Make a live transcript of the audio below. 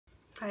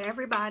Hi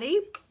everybody,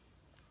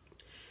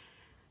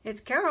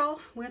 it's Carol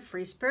with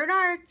Free Spirit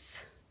Arts,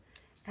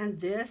 and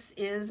this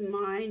is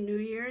my New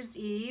Year's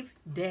Eve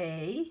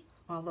day,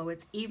 although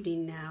it's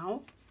evening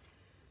now,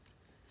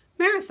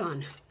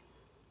 marathon.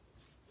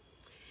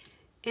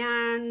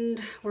 And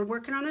we're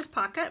working on this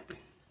pocket.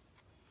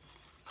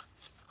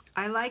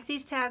 I like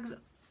these tags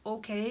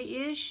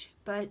okay-ish,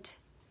 but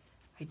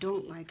I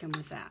don't like them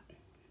with that.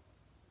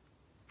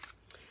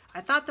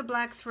 I thought the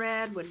black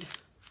thread would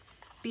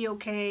be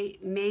okay,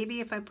 maybe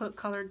if I put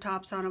colored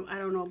tops on them, I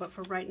don't know, but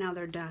for right now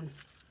they're done.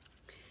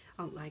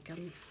 I don't like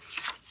them.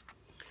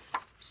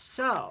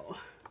 So,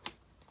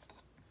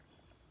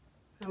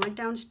 I went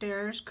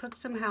downstairs, cooked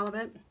some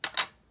halibut,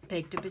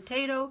 baked a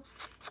potato,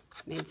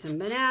 made some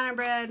banana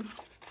bread,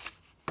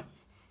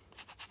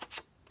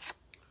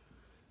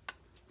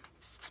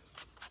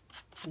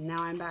 and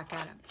now I'm back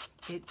at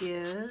it. It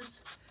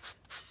is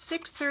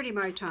 6:30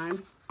 my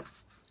time,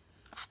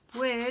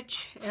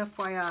 which,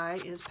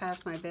 FYI, is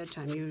past my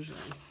bedtime usually.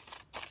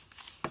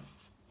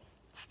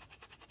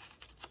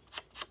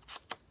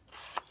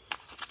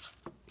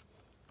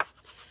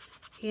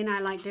 He and I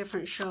like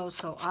different shows,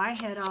 so I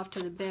head off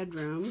to the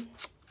bedroom.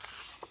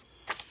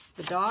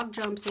 The dog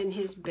jumps in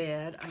his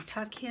bed, I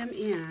tuck him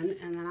in,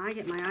 and then I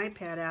get my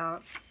iPad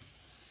out,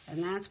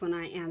 and that's when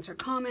I answer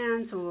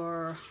comments,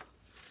 or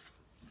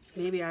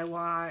maybe I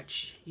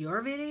watch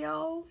your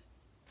video,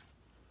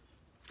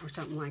 or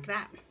something like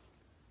that.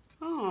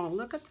 Oh,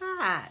 look at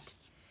that.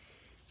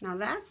 Now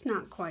that's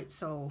not quite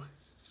so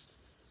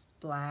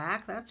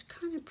black. That's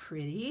kind of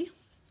pretty.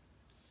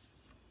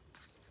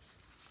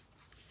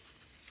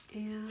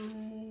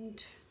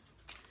 And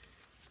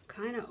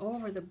kind of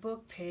over the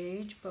book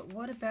page, but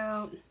what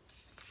about,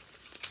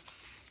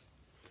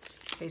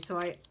 okay, so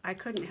I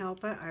couldn't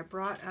help it. I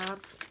brought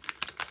up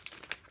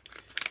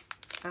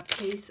a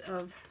piece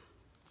of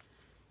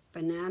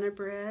banana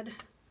bread.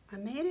 I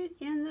made it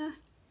in the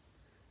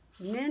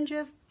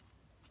Ninja,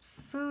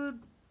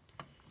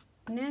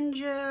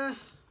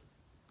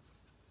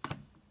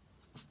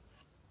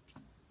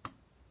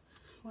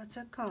 what's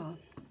it called?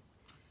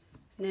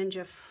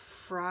 Ninja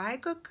fry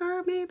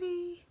cooker,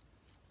 maybe?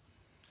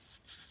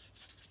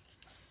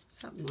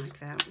 Something like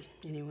that.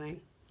 Anyway,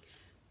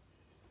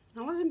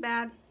 that wasn't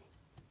bad.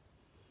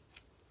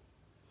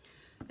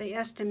 They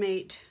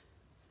estimate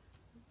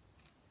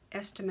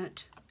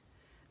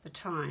the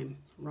time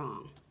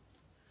wrong.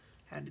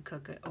 Had to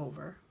cook it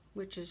over,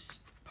 which is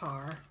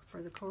par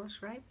for the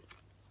course, right?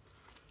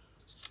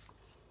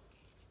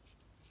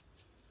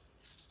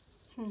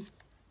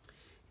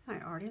 I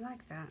already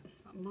like that.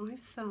 My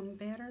thumb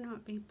better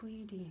not be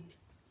bleeding.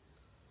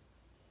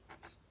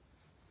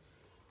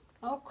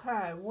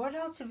 Okay, what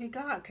else have you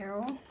got,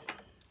 Carol?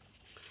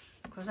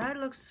 Because that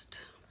looks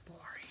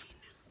boring.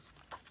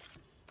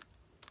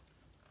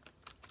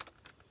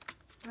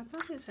 I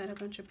thought this had a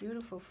bunch of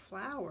beautiful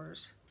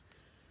flowers.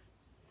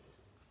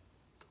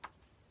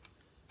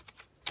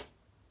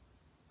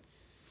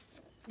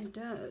 It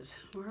does.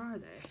 Where are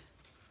they?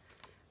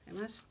 They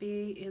must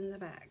be in the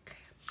back.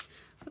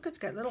 Look, it's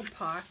got little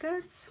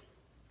pockets,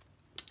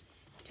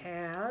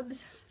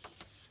 tabs.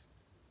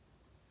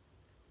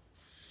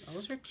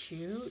 Those are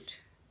cute.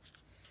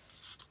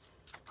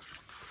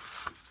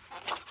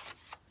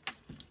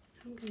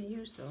 I'm going to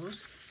use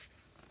those.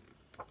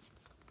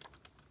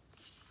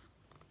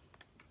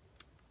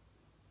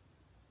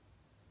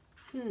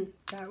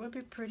 That would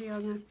be pretty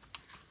on the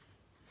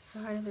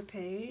side of the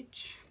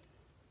page.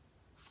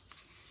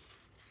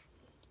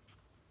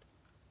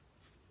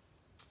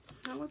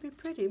 That would be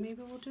pretty.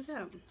 Maybe we'll do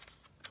that.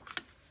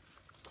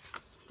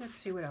 Let's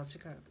see what else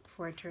I got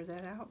before I tear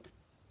that out.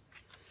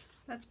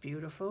 That's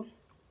beautiful.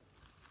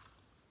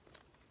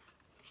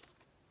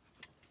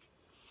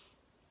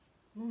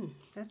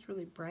 That's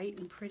really bright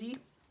and pretty.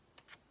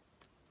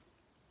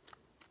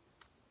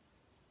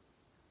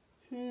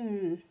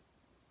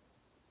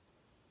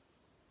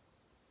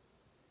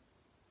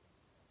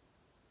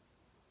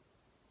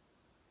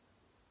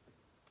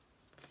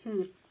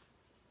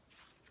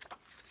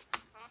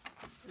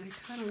 I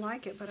kind of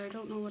like it, but I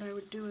don't know what I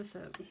would do with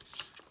it.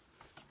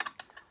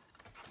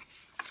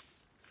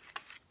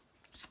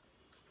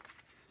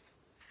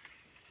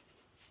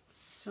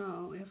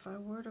 So, if I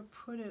were to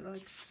put it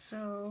like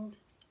so,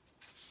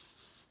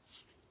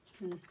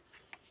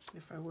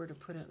 if I were to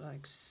put it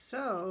like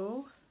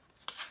so,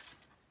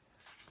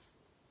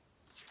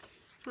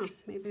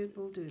 maybe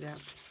we'll do that.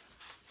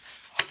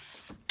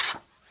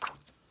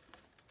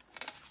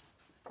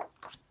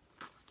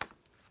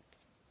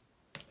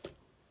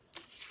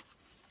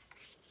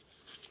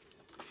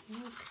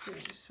 Okay,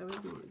 so we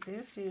want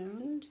this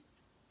end.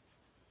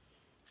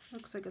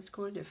 Looks like it's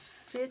going to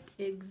fit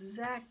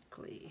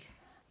exactly.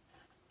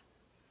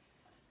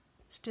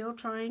 Still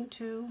trying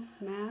to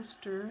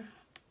master.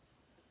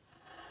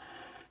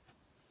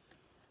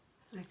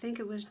 I think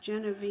it was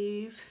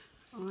Genevieve,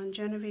 on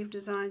Genevieve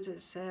Designs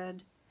it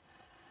said,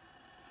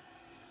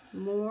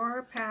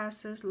 more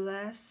passes,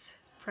 less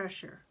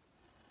pressure.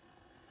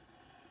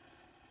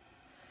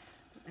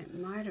 It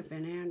might have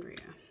been Andrea.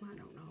 I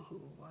don't know who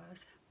it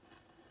was.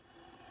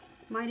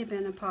 Might have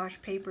been a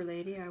Posh Paper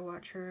Lady. I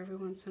watch her every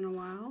once in a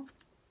while.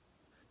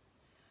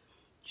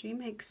 She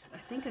makes, I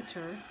think it's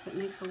her, that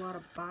makes a lot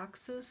of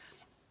boxes.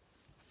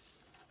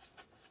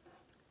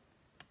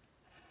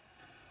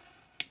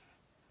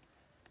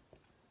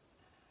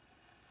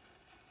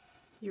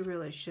 You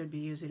really should be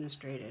using a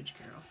straight edge,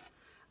 Carol.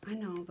 I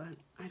know, but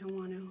I don't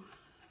want to.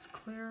 It's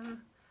clear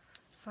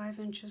 5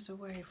 inches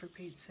away, for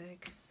Pete's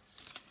sake.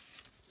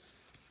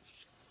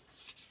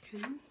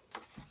 Okay.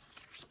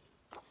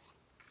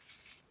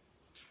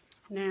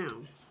 Now,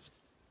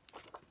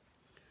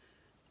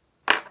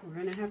 we're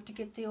going to have to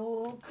get the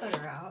old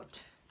cutter out.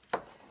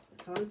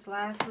 It's on its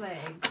last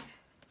legs.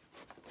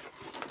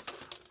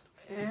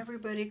 So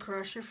everybody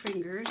cross your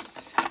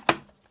fingers.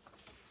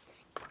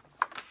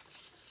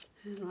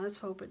 And let's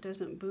hope it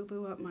doesn't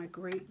boo-boo up my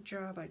great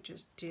job I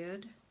just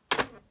did.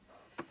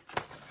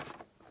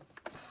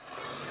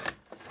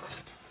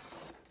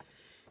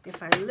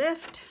 If I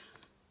lift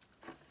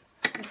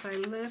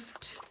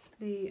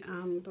the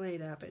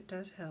blade up, it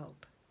does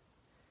help.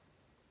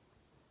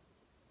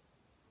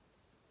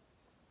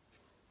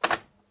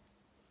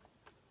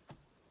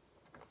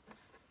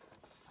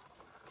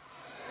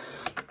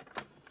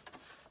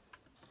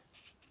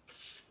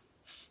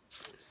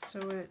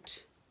 So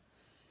it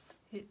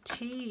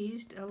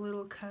teased a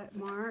little cut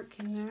mark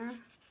in there.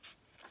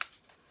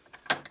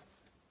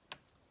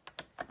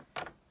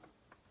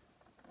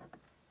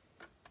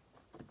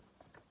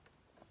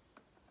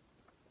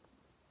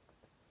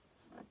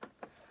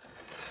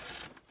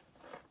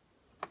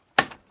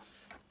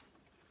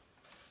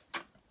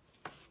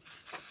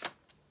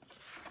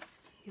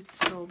 It's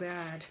so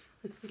bad.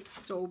 It's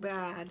so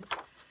bad.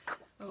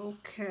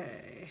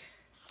 Okay.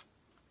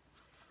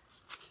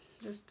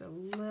 Just a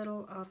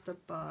little off the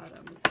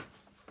bottom.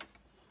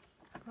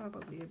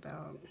 Probably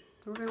about,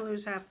 we're going to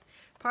lose half,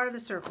 part of the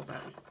circle,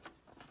 but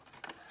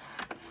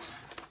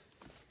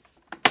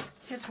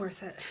it's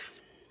worth it.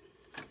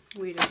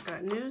 We just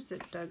got news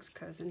that Doug's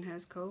cousin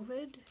has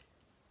COVID.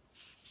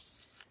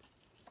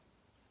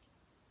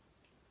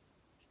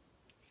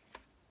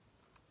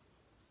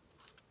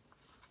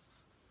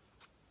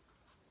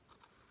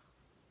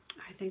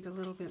 I think a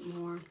little bit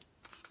more.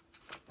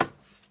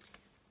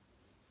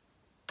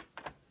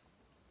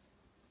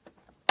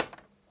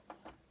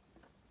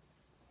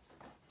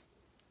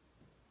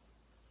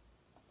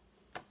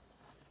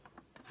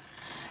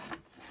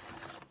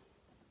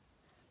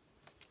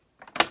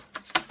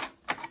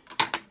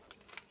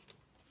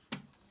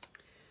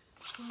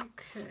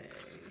 Okay.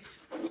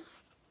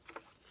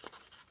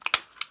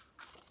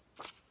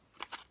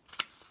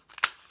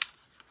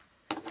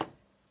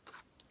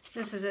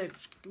 This is a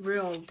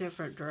real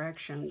different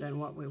direction than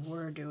what we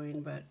were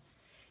doing,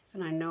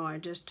 and I know I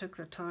just took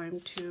the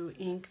time to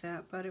ink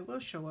that, but it will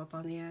show up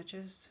on the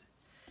edges.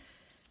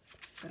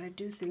 But I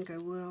do think I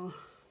will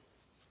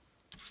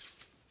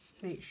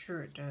make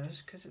sure it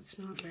does, because it's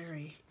not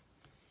very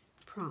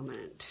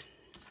prominent.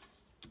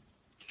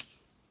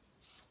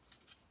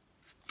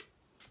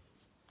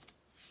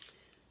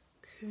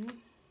 Okay.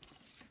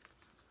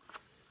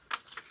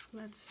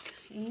 Let's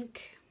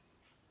ink.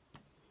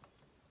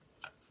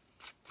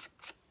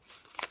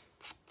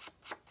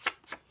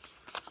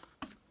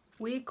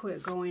 We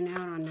quit going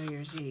out on New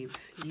Year's Eve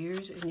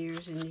years and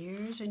years and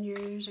years and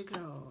years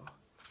ago.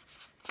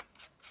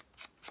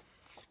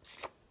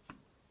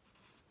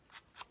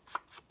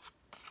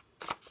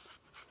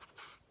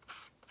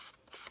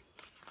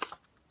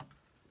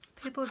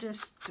 People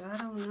just, I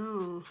don't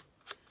know,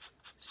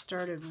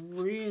 started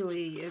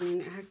really,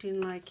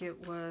 acting like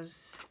it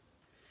was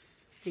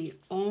the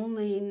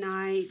only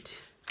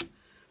night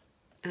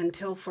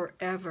until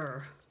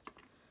forever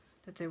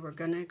that they were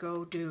going to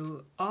go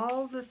do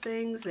all the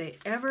things they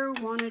ever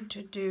wanted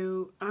to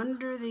do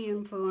under the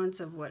influence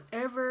of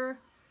whatever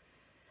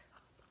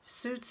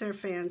suits their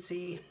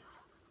fancy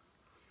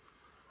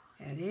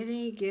at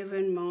any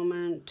given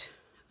moment.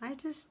 I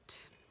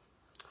just,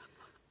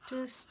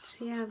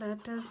 yeah,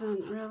 that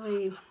doesn't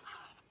really,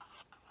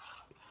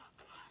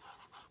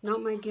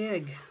 not my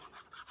gig.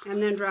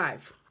 And then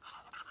drive.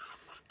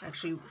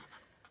 Actually,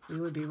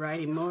 we would be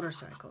riding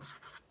motorcycles.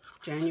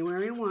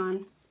 January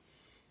 1.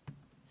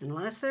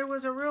 Unless there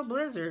was a real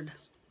blizzard,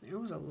 there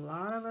was a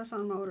lot of us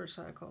on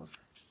motorcycles.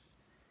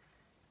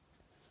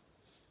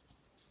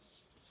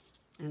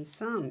 And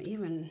some,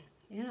 even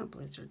in a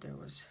blizzard, there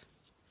was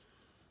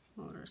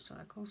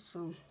motorcycles.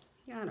 So,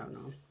 yeah, I don't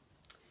know.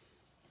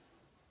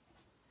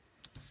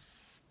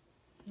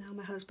 Now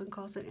my husband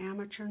calls it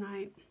amateur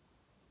night.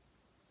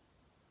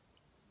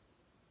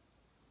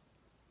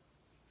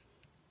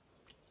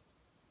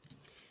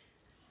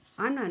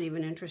 I'm not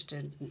even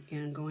interested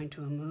in going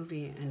to a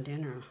movie and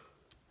dinner,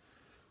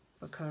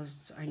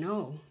 because I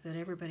know that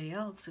everybody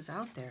else is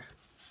out there.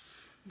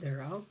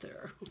 They're out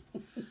there.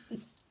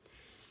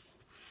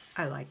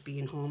 I like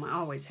being home. I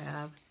always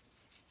have.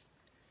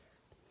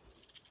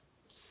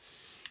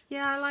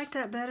 Yeah, I like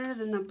that better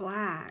than the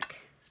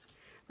black.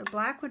 The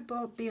black would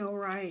both be all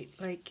right,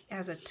 like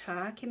as a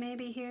tuck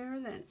maybe here.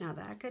 Now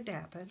that could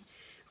happen.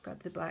 I've got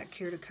the black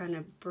here to kind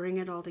of bring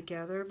it all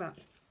together, but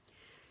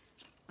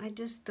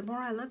the more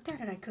I looked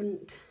at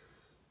it,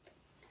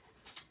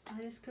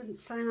 I just couldn't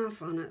sign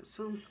off on it,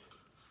 so.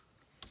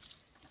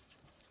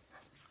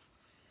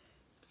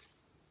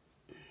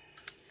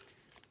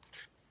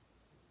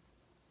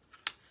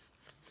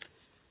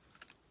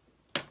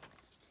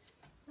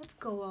 Let's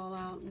go all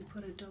out and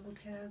put a double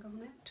tag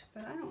on it,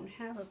 but I don't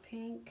have a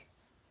pink.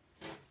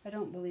 I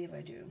don't believe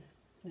I do.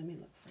 Let me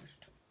look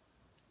first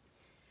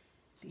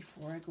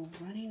before I go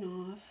running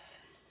off.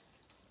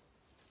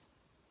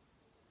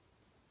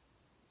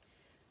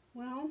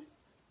 Well,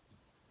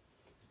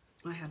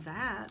 I have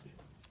that.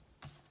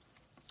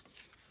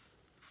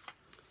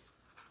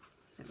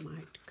 That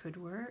could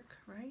work,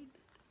 right?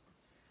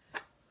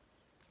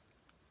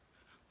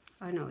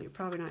 I know, you're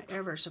probably not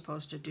ever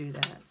supposed to do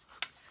that. That's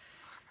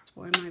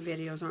why my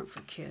videos aren't for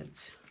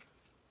kids.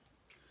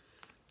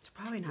 It's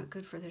probably not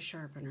good for the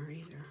sharpener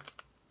either,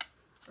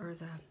 or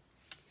the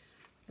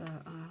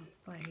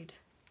blade.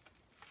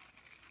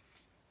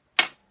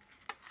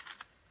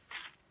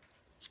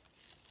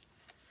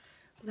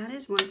 That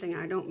is one thing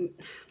I don't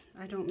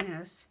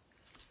miss.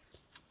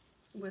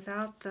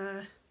 Without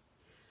the,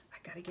 I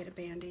gotta get a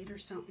Band-Aid or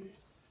something.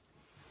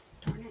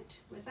 Darn it!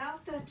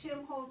 Without the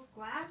Tim Holtz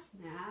glass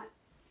mat,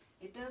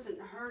 it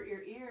doesn't hurt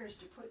your ears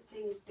to put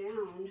things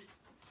down.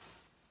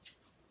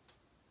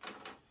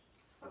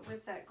 But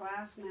with that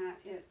glass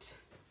mat,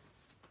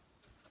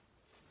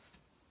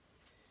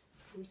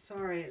 I'm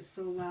sorry, it's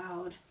so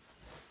loud.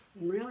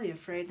 I'm really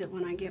afraid that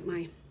when I get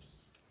my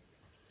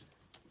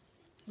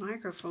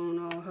microphone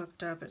all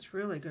hooked up, it's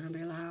really going to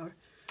be loud.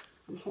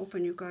 I'm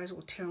hoping you guys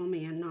will tell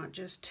me and not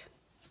just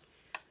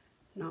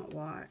not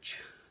watch.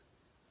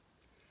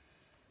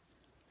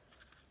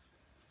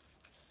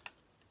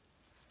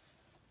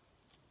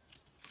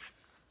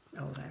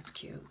 Oh, that's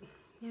cute.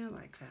 Yeah, I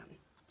like that.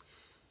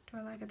 Do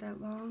I like it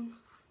that long?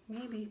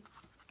 Maybe.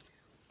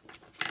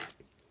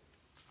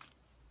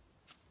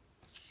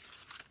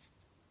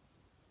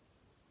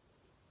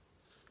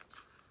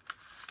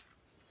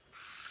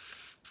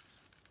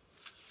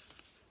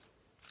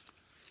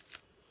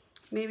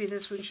 Maybe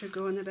this one should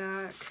go in the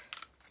back.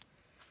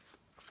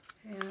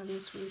 And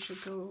this one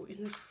should go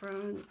in the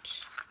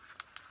front.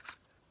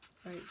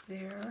 Right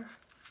there.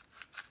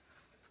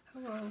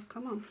 Hello,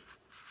 come on.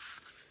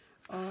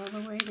 All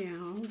the way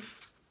down.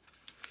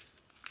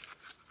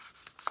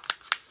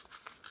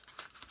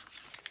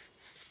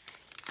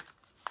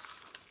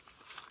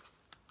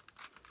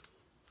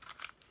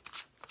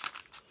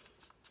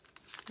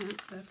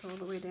 Yep, that's all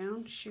the way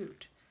down.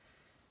 Shoot.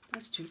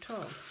 That's too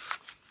tall.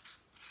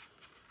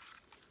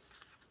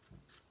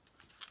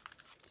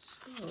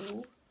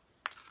 So,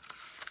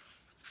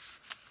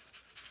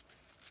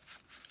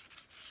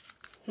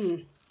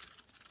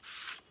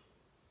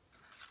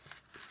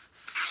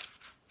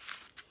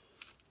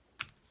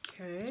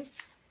 okay.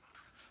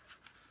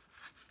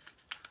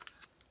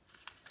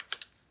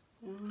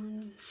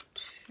 1,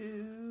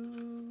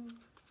 2.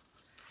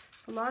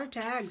 There's a lot of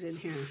tags in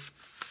here.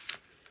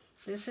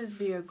 This would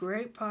be a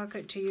great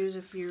pocket to use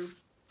if your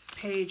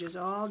page is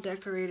all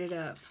decorated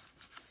up.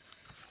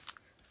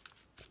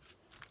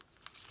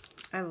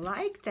 I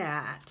like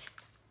that.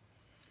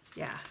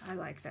 Yeah, I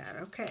like that.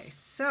 Okay,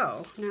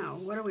 so now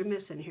what are we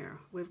missing here?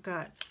 We've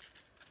got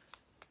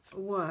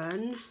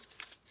 1.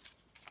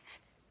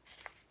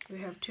 We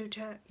have 2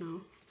 tags.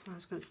 No, I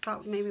was going to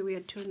thought maybe we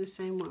had 2 in the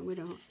same one. We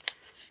don't.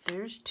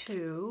 There's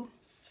 2.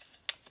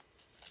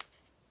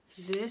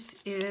 This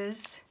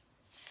is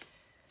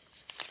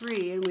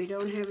 3, and we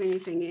don't have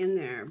anything in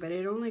there, but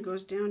it only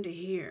goes down to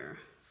here.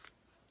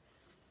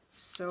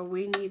 So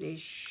we need a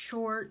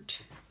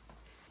short.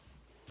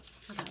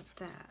 How about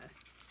that?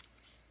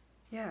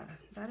 Yeah,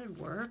 that'd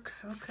work.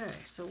 Okay,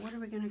 so what are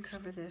we going to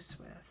cover this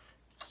with?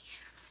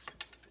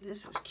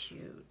 This is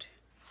cute.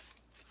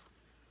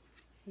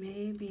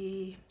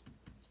 Maybe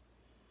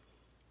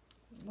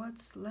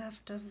what's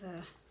left of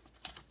the...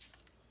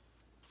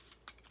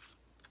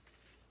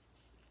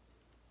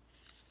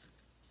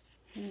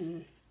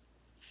 Do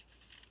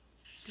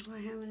I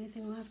have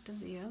anything left of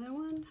the other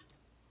one?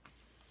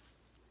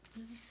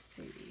 Let's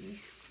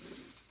see.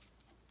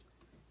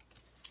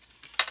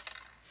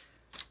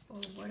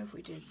 Oh, what if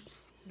we did?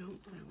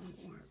 Nope, that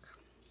won't work.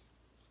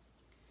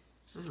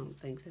 I don't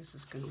think this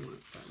is going to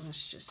work, but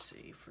let's just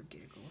see for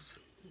giggles.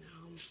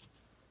 No.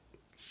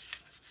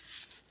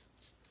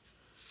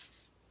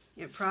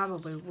 It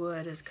probably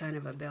would as kind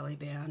of a belly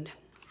band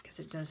because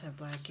it does have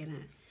black in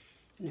it,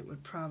 and it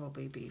would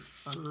probably be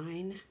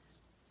fine.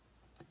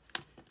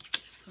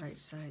 Right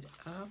side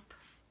up.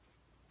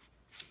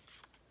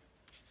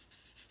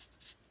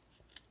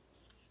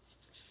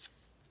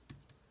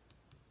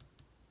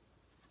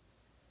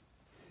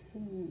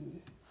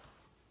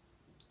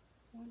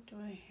 What do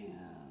I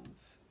have?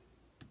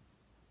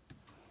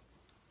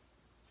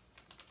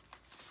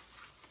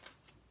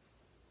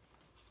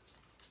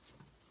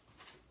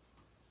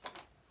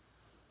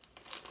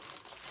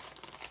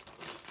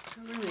 I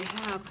really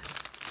have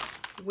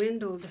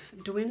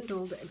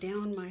dwindled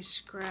down my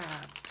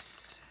scraps.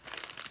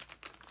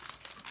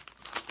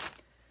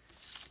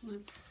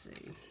 Let's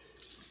see.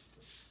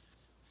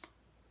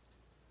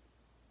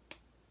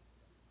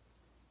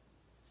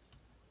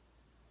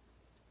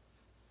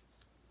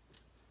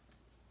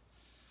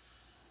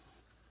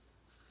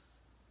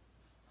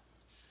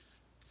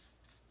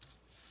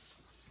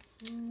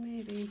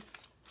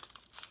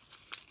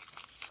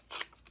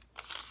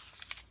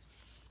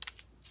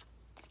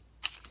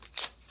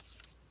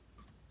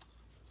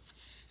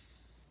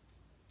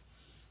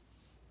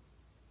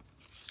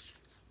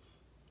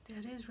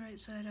 right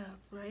side up,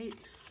 right?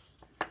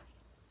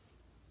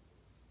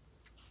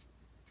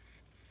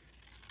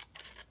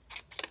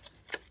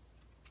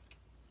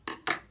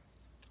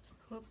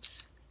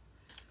 Whoops.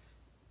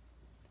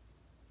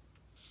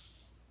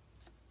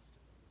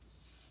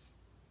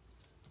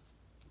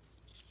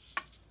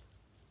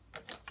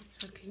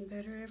 It's looking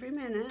better every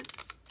minute.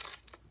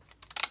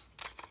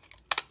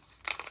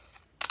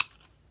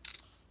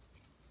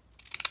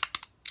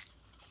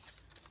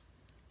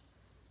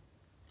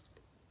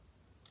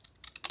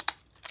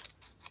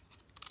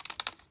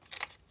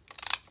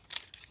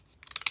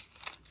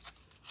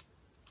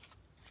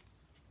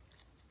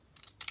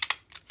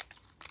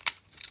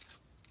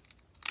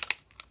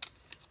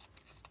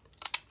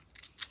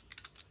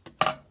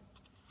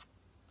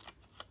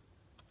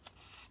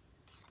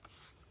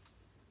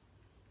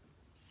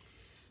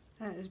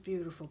 That is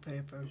beautiful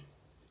paper.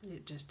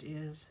 It just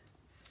is.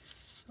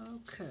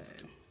 Okay.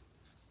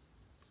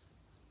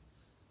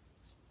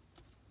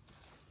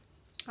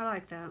 I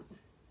like that.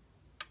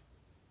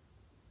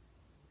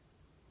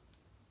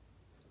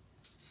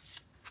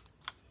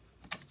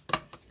 I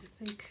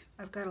think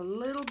I've got a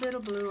little bit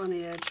of blue on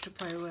the edge to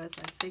play with.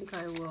 I think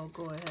I will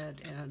go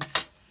ahead and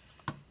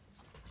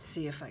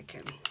see if I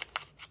can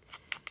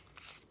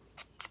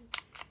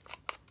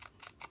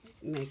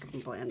make them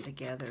blend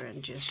together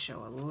and just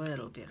show a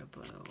little bit of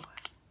blue.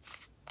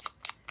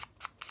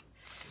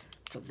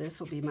 So this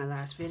will be my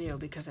last video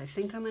because I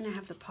think I'm going to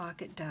have the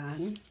pocket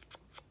done.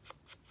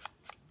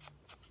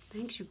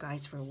 Thanks you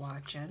guys for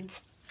watching.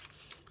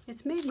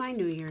 It's made my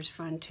New Year's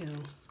fun too.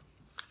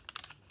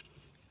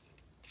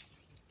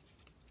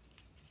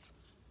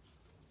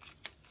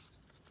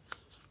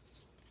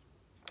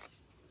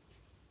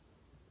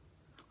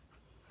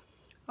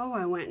 Oh,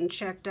 I went and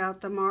checked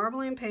out the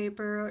marbling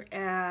paper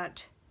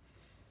at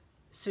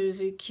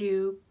Susie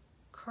Q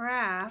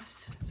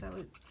Crafts. Is that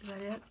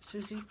it?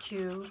 Susie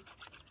Q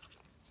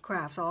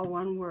Crafts, all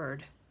one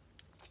word.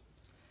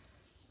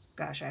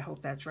 Gosh, I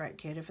hope that's right,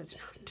 kid. If it's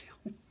not, tell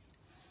me.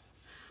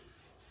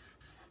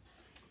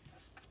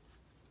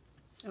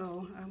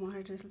 Oh, I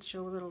wanted to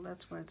show a little,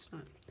 that's why it's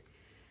not.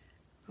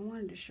 I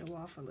wanted to show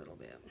off a little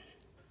bit.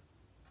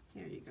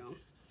 There you go.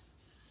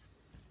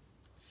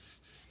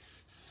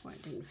 That's why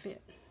it didn't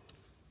fit.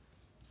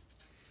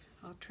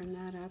 I'll trim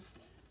that up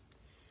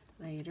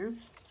later.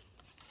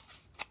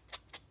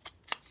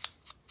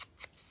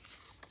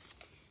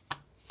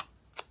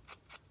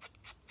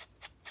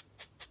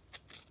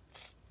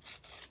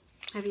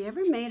 Have you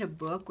ever made a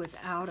book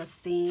without a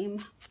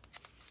theme?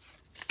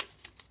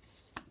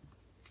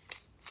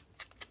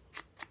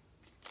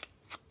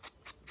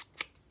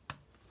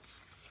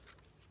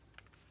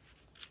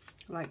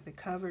 Like the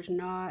cover's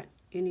not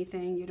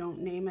anything, you don't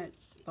name it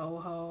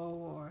boho,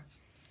 or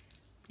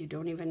you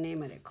don't even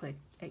name it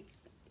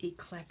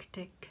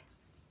eclectic.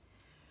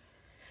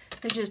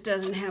 It just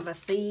doesn't have a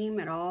theme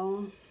at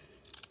all.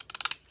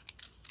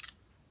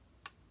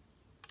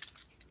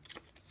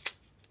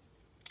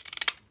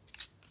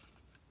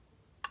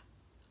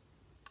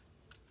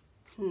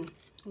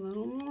 A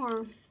little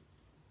more.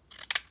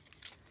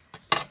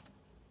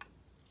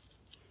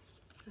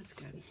 That's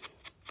good.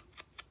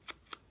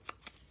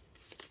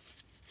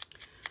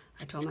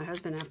 I told my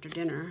husband after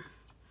dinner,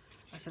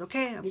 I said,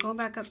 okay, I'm going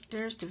back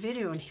upstairs to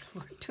video, and he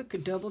took a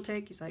double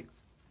take. He's like,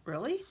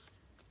 really?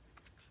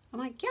 I'm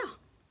like, yeah.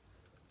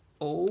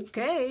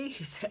 Okay,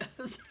 he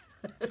says.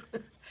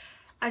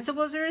 I said,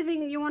 well, is there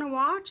anything you want to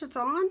watch? It's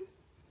on?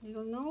 He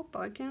goes, nope,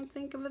 I can't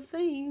think of a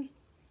thing.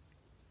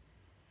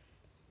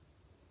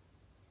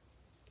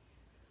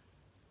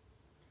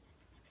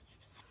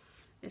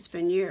 It's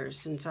been years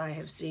since I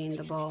have seen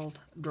the bulb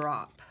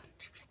drop.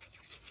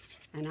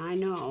 And I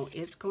know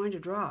it's going to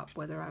drop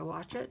whether I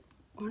watch it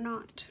or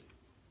not.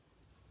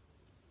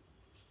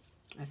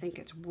 I think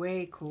it's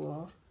way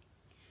cool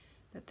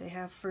that they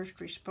have first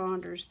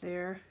responders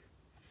there.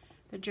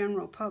 The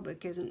general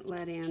public isn't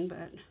let in,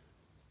 but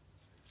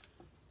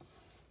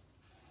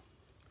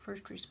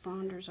first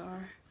responders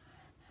are.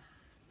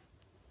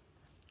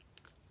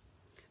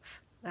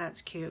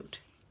 That's cute.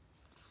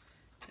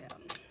 Yeah,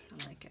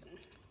 I like it.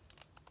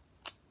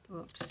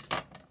 Oops.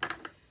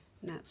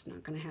 And that's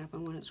not going to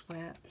happen when it's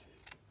wet.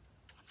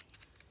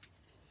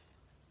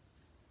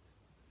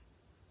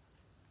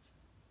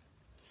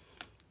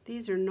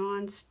 These are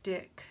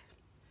non-stick.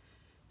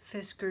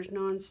 Fiskars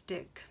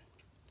non-stick.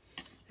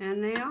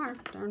 And they're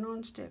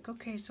non-stick.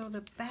 Okay, so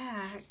the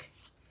back.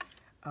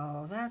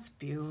 Oh, that's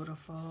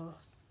beautiful.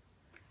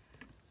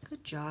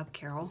 Good job,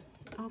 Carol.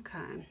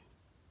 Okay.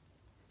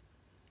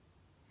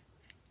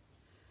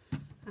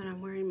 And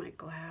I'm wearing my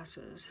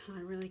glasses.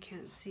 I really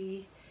can't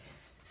see.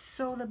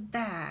 So the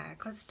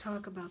back. Let's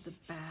talk about the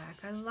back.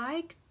 I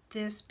like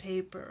this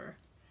paper.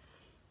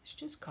 It's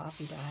just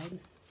coffee dyed.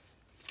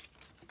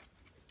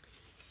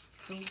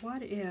 So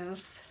what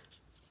if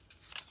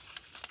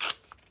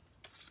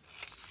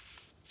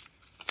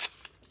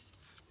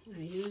I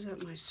use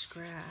up my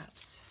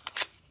scraps?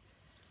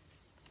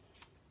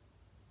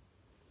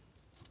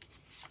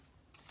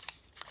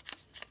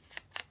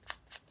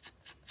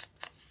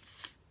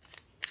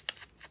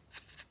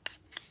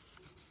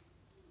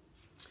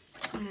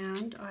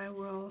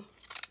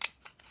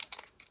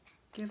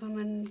 give them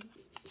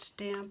a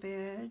stamp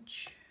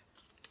edge.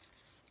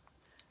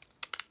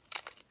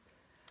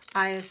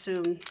 I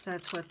assume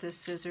that's what this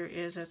scissor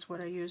is. That's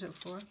what I use it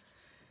for,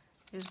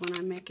 is when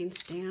I'm making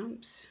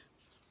stamps.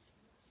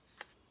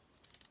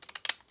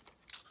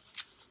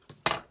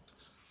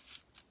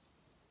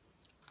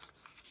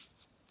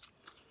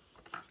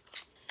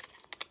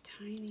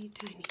 Tiny,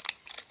 tiny,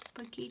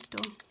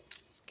 poquito.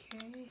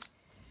 Okay.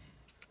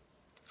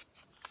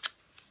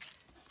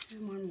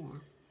 And one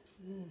more.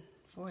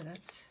 Boy,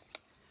 that's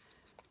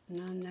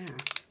none there.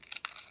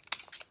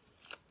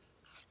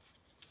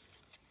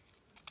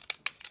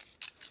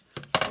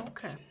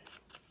 Okay.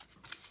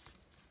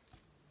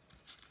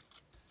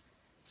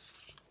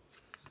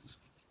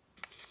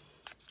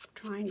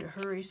 Trying to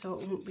hurry so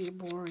it won't be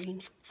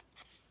boring.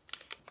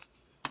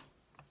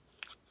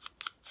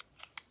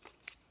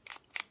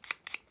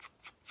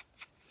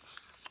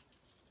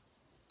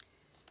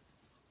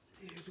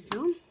 There we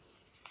go.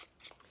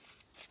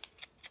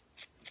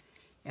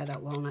 Yeah,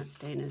 that walnut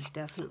stain is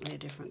definitely a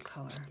different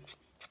color.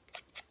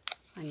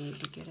 I need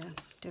to get a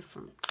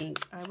different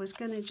ink. I was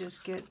going to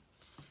just get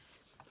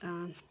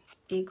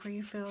ink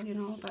refill, you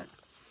know, but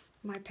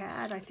my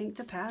pad, I think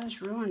the pad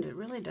is ruined. It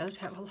really does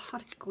have a lot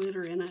of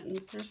glitter in it, and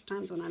there's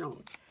times when I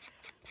don't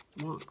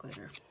want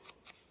glitter.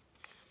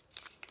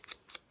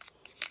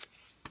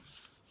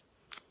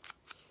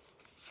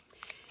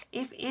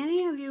 If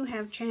any of you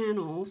have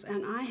channels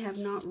and I have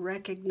not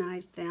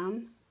recognized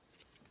them,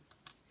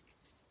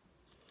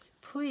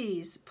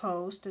 please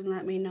post and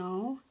let me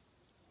know.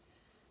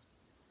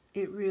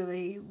 It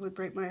really would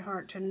break my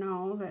heart to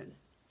know that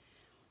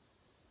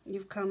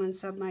you've come and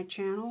subbed my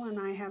channel and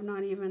I have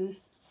not even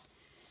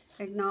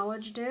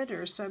acknowledged it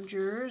or subbed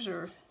yours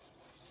or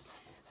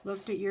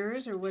looked at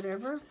yours or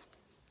whatever.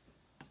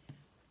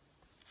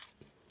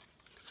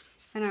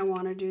 And I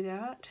want to do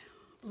that.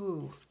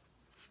 Ooh.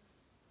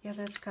 Yeah,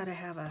 that's got to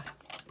have a...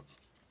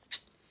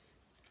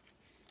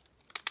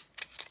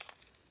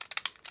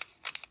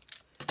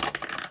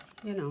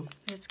 You know,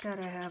 it's got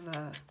to have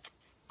a...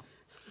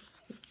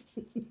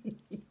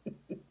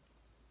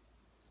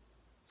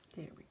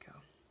 There we go.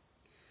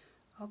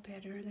 All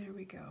better. There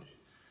we go.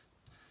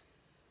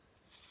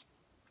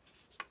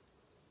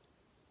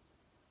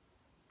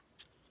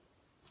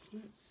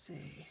 Let's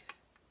see.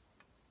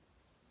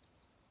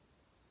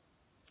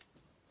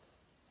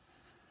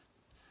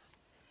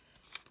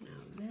 Now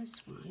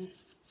this one,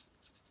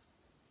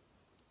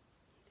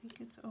 I think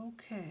it's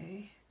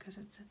okay because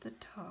it's at the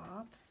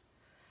top.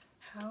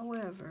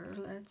 However,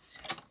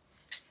 let's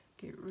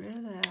get rid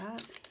of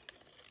that.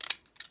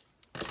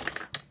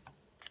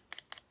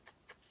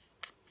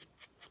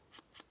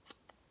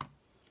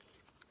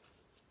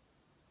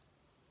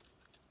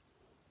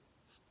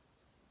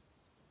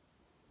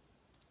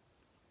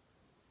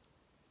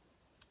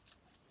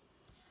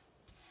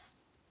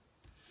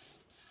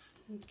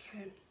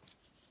 Okay.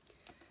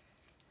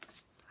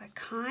 I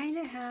kind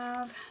of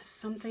have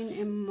something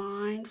in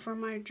mind for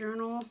my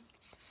journal.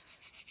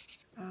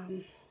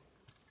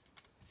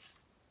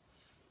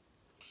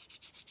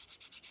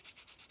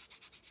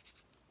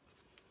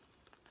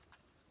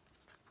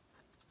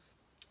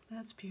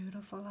 That's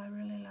beautiful. I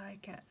really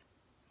like it.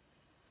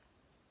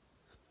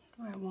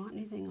 Do I want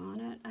anything on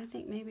it? I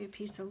think maybe a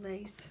piece of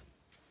lace.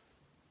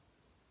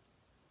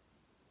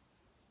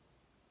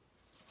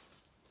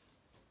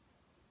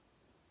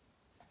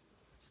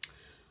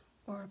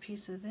 Or a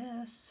piece of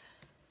this.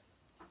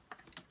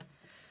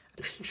 I've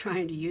been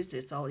trying to use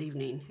this all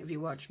evening. If you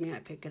watch me, I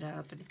pick it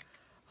up and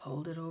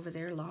hold it over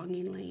there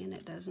longingly and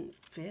it doesn't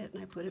fit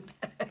and I put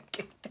it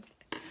back.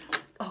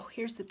 Oh,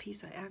 here's the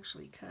piece I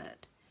actually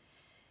cut.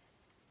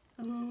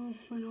 I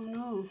don't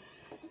know.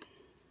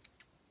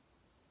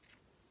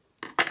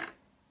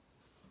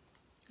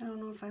 I don't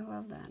know if I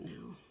love that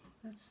now.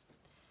 That's...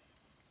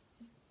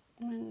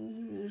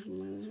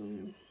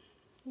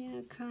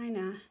 Yeah,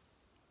 kinda.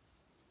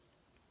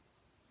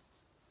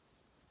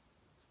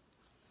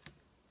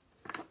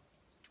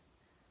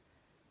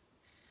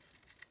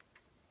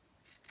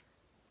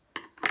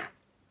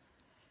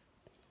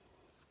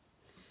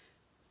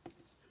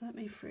 Let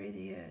me fray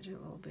the edge a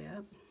little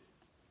bit.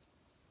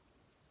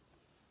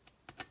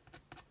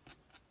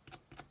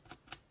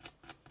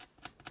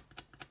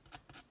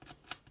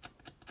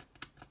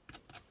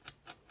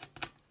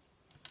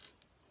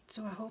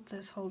 So I hope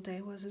this whole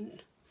day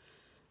wasn't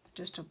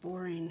just a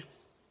boring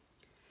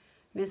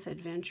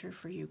misadventure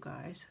for you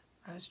guys.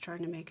 I was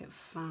trying to make it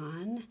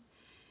fun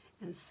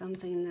and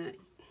something that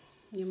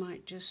you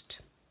might just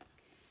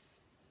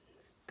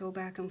go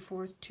back and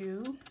forth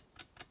to.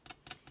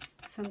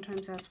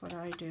 Sometimes that's what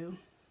I do.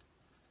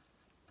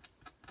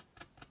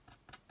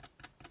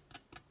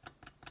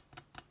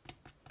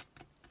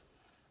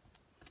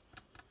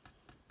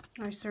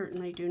 I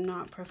certainly do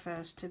not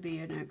profess to be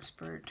an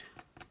expert.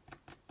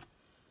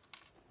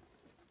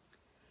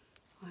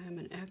 I am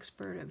an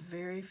expert at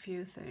very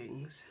few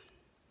things.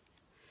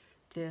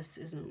 This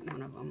isn't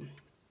one of them.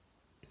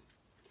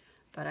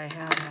 But I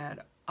have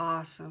had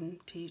awesome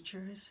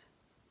teachers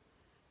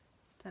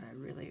that I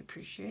really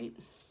appreciate.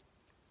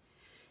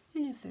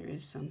 And If there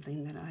is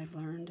something that I've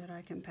learned that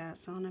I can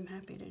pass on, I'm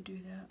happy to do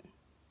that.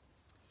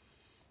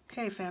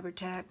 Okay,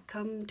 Fabri-Tac,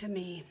 come to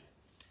me.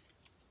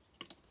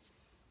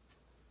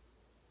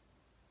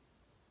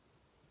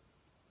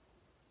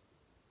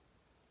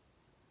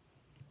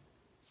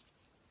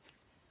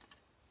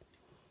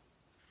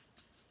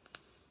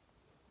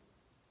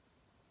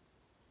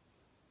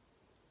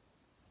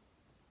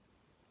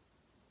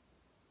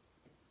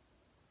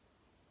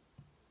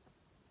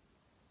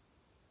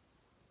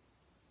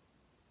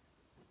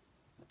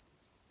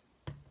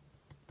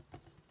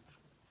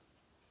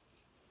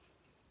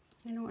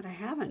 You know what I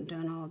haven't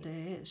done all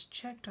day is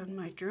checked on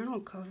my journal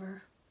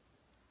cover.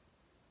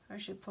 I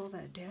should pull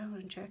that down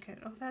and check it.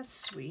 Oh, that's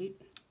sweet.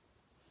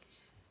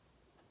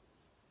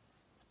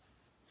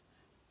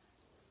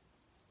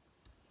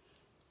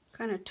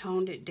 Kind of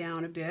toned it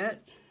down a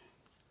bit.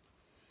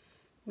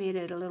 Made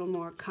it a little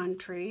more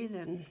country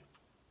than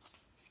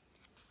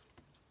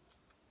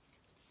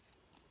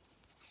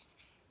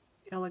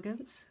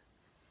elegance.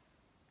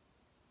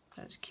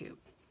 That's cute.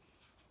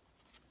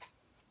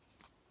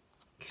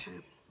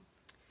 Okay.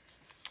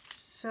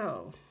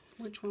 So,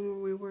 which one were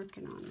we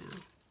working on now?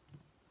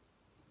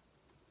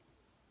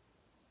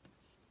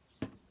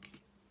 I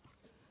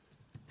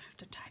have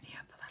to tidy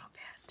up a little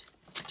bit.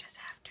 I just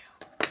have to.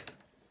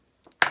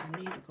 I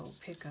need to go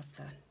pick up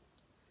the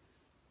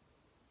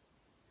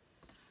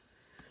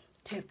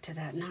tip to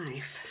that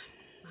knife.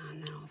 Oh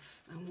no,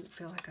 I won't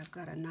feel like I've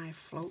got a knife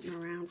floating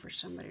around for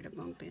somebody to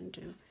bump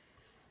into.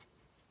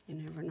 You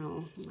never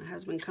know. My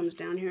husband comes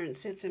down here and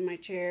sits in my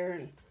chair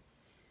and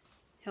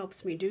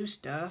helps me do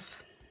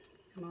stuff.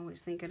 I'm always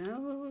thinking,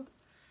 oh,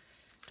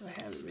 do I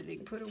have everything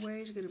put away?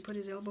 He's going to put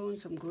his elbow in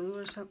some glue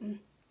or something.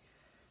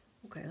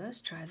 Okay, let's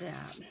try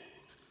that.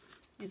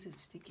 Is it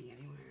sticky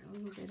anywhere? A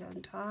little bit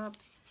on top.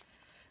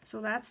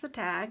 So that's the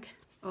tag.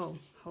 Oh,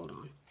 hold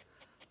on.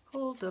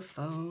 Hold the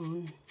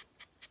phone.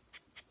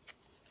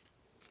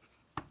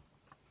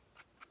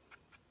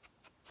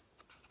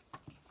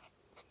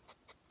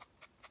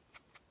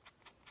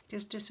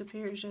 Just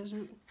disappears, doesn't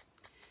it? Isn't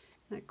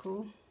that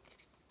cool?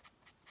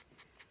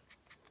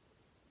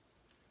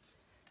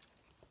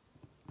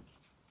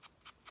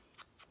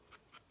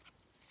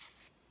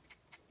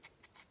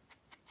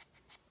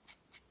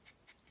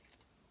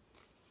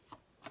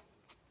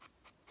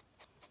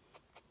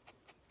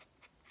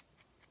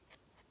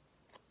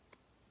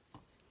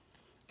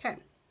 Okay.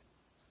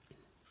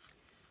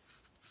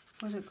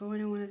 Was it going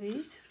in one of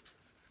these?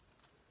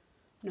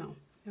 No,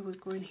 it was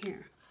going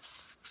here.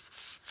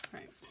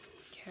 Right.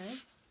 Okay.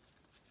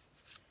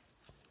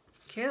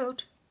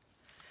 Cute.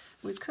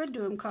 We could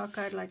do them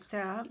cockeyed like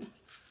that.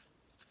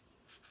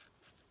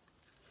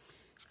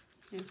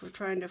 If we're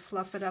trying to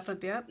fluff it up a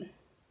bit.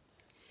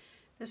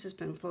 This has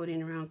been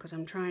floating around because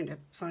I'm trying to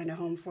find a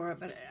home for it,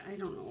 but I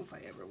don't know if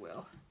I ever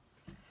will.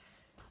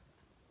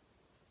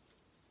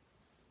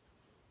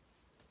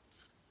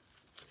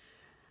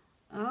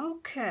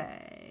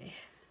 Okay.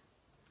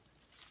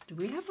 Do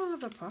we have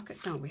another pocket?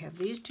 No, we have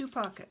these two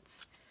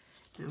pockets.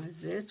 Now, is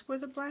this where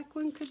the black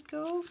one could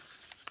go?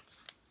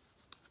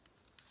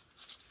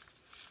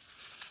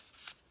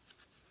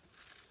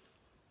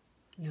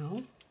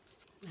 No,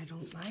 I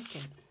don't like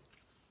it.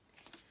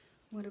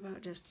 What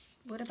about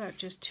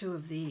just two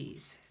of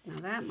these? Now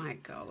that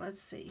might go.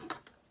 Let's see.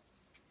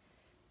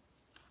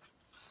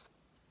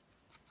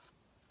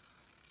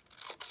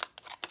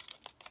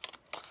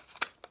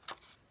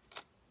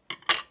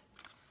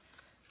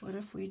 What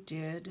if we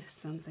did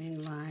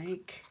something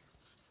like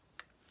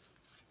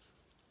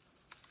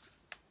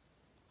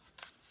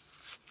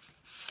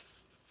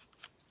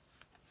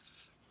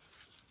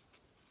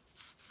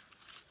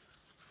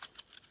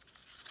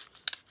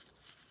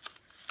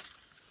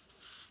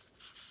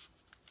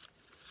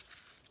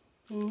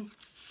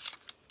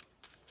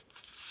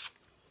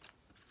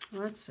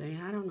let's see,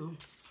 I don't know.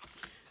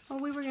 Oh,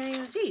 we were going to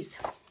use these.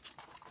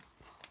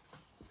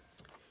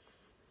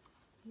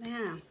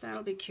 Yeah,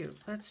 that'll be cute.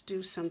 Let's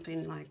do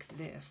something like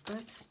this.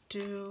 Let's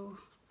do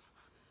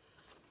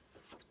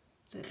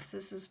this.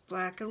 This is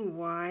black and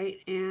white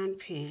and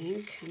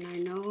pink. And I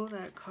know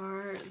that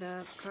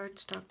the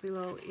cardstock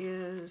below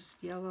is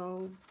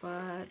yellow,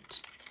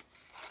 but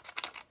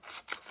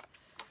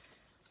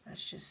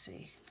let's just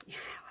see. Yeah,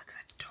 it looks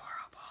adorable.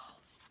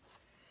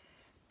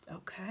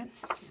 Okay,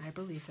 I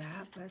believe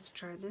that. Let's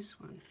try this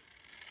one.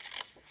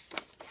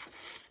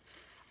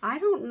 I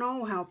don't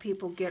know how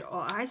people get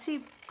all, I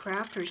see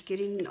crafters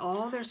getting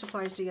all their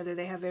supplies together.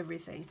 They have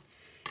everything.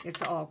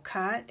 It's all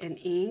cut and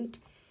inked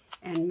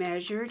and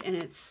measured, and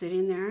it's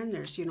sitting there, and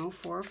there's, you know,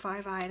 4 or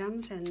 5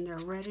 items, and they're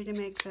ready to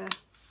make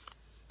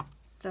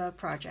the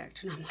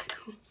project. And I'm like,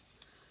 oh,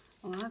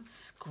 well,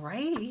 that's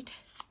great.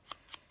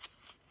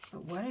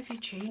 But what if you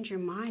change your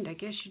mind? I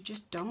guess you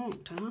just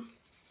don't, huh?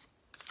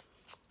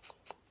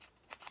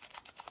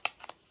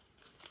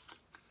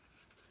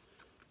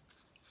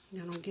 I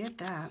don't get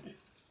that.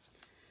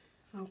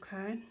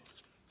 Okay.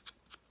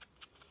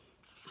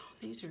 Oh,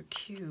 these are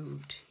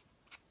cute.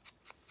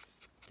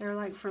 They're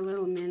like for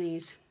little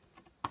minis.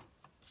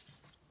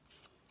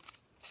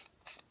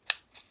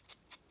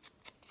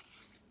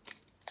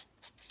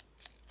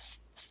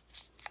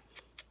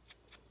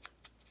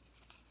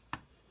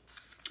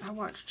 I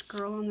watched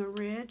Girl on the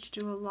Ridge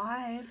do a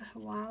live a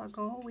while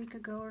ago, a week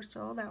ago or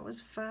so. That was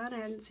fun. I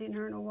hadn't seen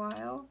her in a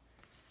while.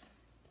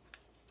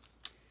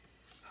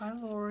 Hi,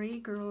 Lori,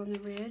 Girl on the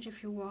Ridge,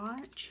 if you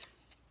watch.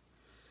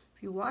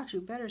 If you watch,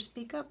 you better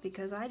speak up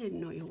because I didn't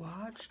know you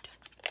watched.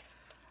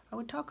 I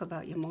would talk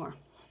about you more.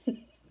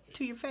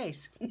 To your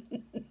face.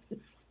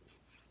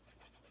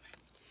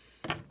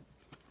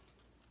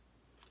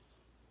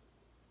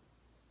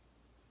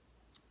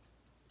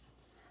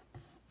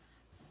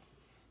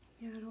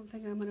 Yeah, I don't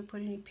think I'm going to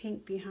put any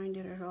pink behind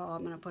it at all.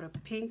 I'm going to put a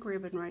pink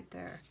ribbon right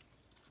there.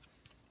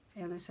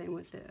 And the same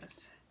with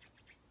this.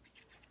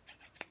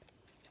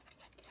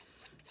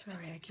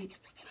 Sorry, I keep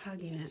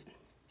hugging it.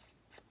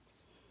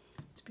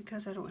 It's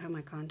because I don't have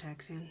my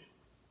contacts in.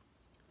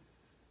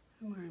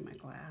 I'm wearing my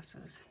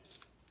glasses.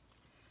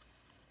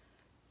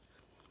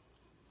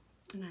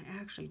 And I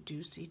actually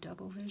do see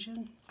double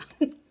vision.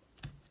 I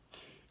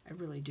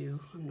really do.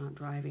 I'm not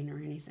driving or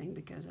anything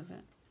because of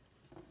it.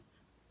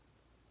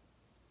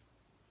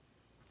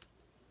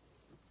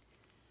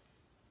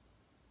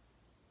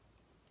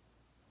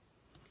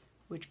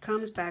 Which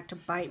comes back to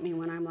bite me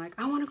when I'm like,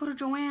 I want to go to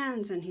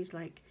Joann's. And he's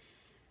like,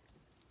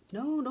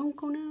 no, don't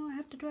go now. I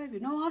have to drive you.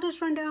 No, I'll just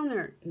run down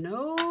there.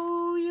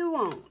 No, you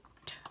won't.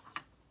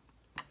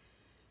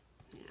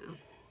 Yeah.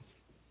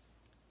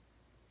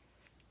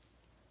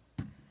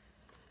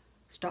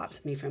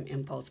 Stops me from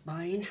impulse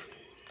buying.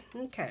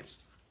 Okay.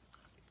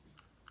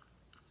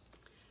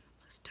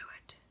 Let's do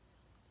it.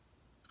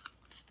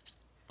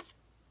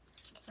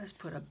 Let's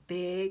put a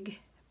big,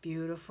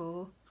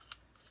 beautiful...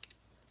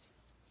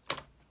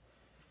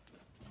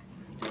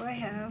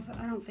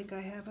 I don't think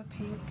I have a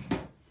pink.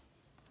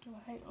 Do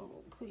I?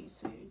 Oh, please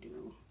say I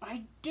do.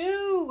 I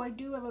do! I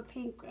do have a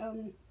pink, I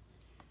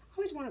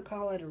always want to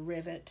call it a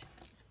rivet.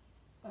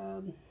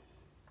 It's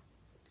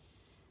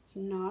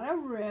not a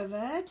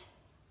rivet.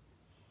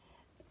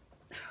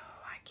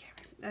 Oh, I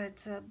can't remember.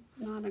 It's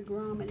not a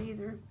grommet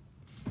either.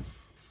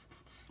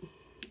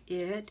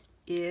 It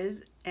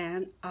is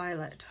an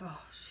eyelet.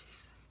 Oh,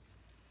 jeez.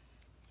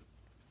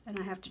 And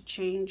I have to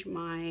change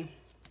my...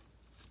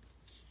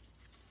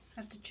 I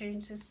have to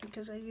change this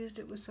because I used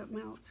it with something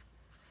else.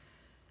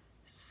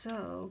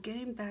 So,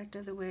 getting back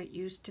to the way it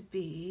used to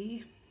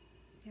be,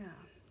 yeah,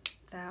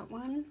 that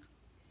one,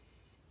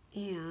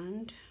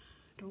 and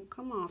don't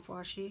come off,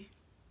 Washi.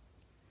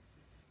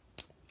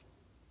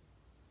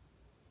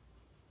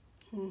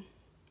 I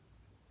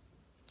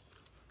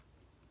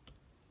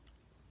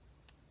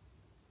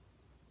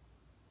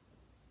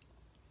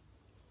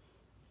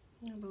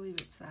believe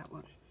it's that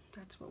one.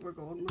 That's what we're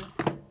going with.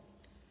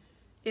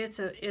 It's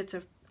a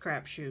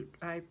crapshoot.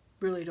 I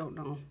really don't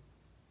know.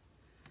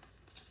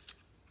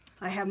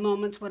 I have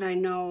moments when I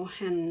know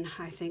and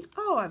I think,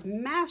 oh, I've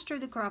mastered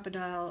the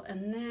crocodile,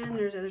 and then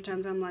there's other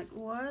times I'm like,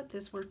 what?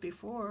 This worked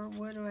before.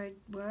 What?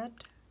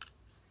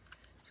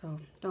 So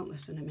don't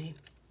listen to me.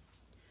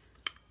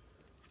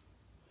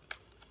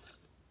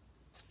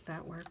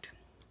 That worked.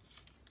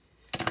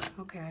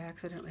 Okay, I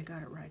accidentally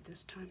got it right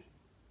this time.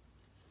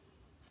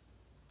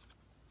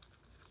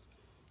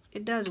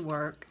 It does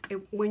work.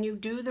 When you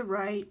do the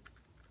right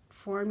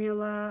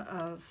formula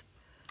of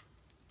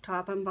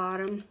top and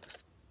bottom,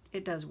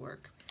 it does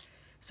work.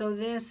 So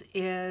this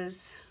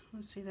is,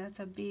 let's see, that's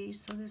a B,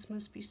 so this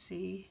must be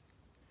C.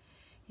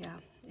 Yeah,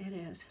 it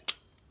is.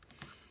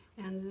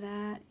 And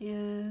that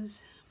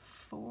is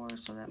 4,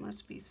 so that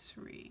must be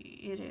 3.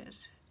 It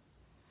is.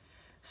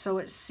 So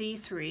it's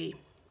C3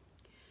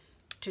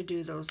 to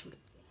do those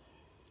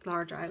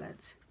large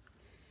eyelets,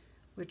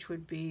 which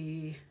would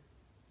be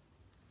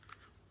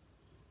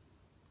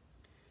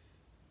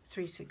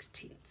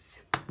 3/16,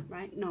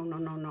 right? No,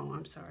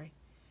 I'm sorry.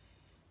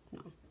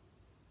 No.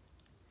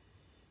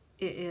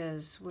 It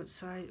is, what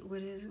size,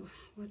 what does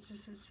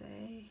it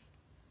say?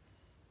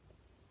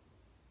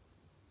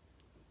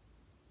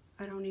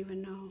 I don't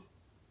even know.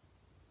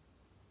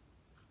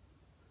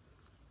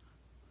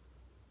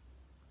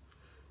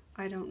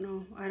 I don't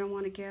know. I don't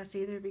want to guess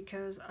either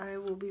because I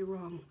will be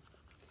wrong.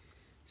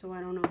 So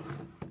I don't know.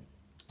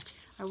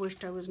 I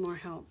wished I was more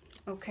help.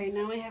 Okay,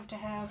 now I have to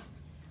have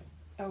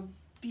a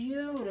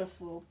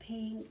beautiful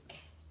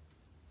pink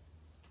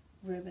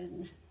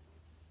ribbon.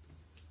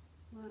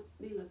 Let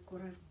me look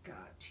what I've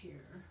got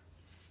here.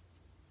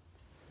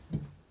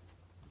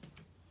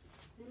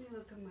 Let me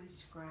look at my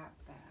scrap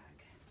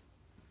bag.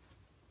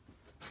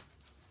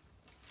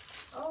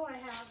 Oh, I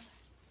have,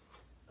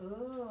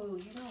 oh,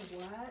 you know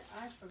what?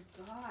 I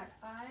forgot.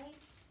 I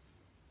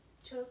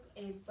took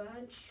a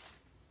bunch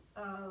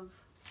of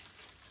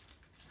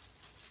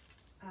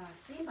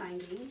seam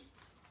binding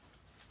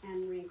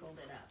and wrinkled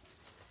it up.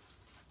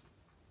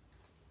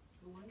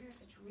 I wonder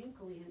if it's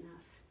wrinkly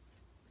enough.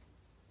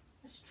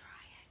 Let's try it.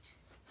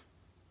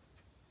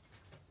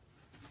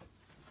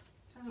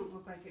 Doesn't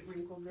look like it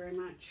wrinkled very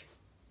much.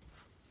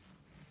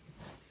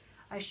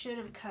 I should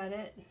have cut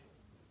it.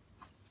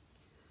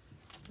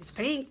 It's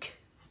pink.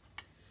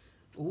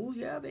 Oh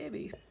yeah,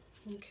 baby.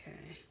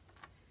 Okay.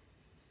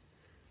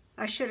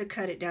 I should have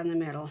cut it down the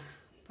middle,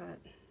 but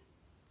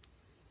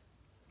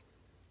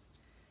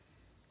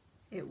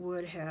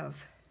would have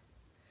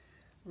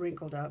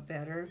wrinkled up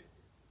better.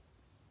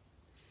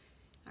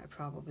 I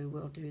probably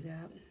will do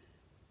that.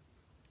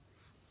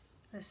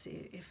 Let's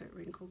see if it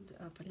wrinkled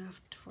up enough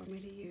for me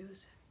to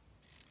use.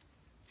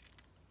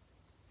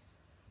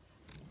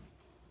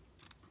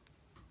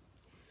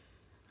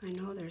 I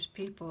know there's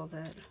people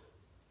that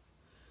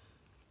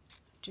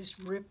just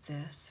rip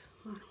this.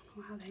 I don't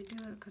know how they do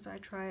it, because I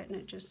try it and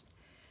it just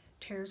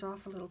tears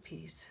off a little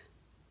piece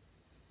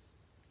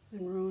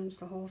and ruins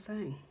the whole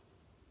thing.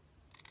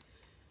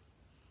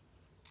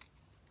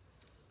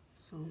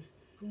 So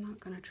I'm not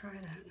going to try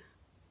that.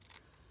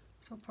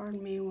 So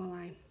pardon me while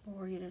I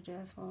bore you to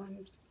death while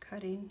I'm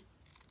cutting.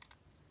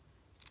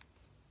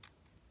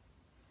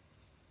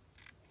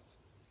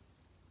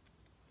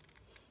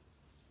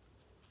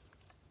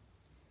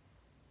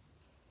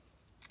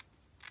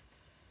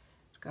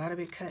 It's got to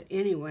be cut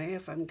anyway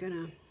if I'm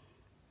going to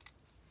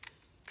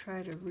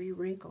try to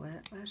re-wrinkle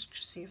it. Let's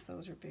just see if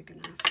those are big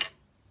enough.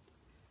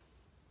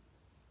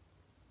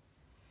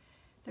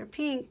 They're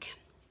pink.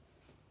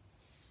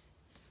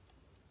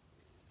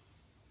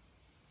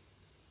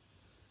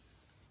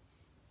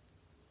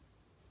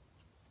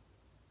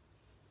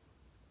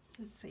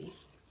 Let's see.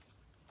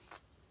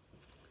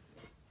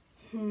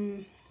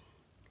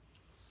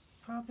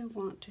 Probably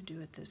want to do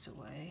it this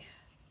way.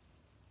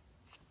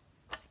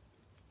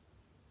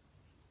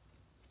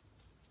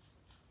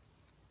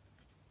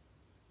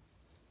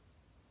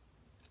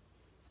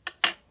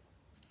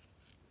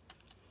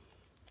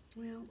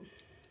 Well,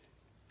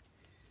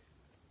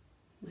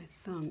 my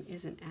thumb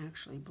isn't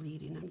actually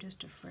bleeding. I'm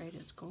just afraid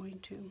it's going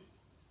to.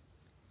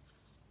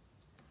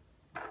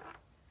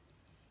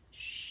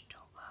 Shh,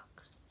 don't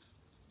look.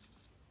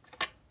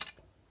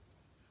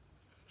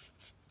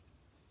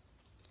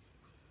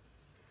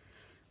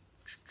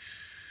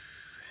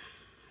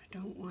 I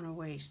don't want to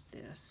waste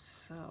this,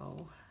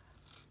 so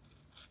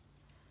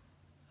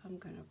I'm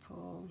going to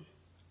pull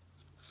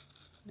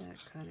that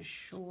kind of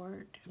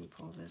short and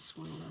pull this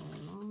one a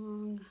little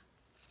long.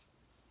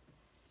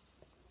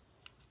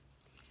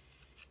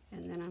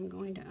 And then I'm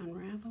going to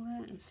unravel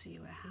it and see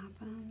what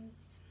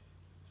happens.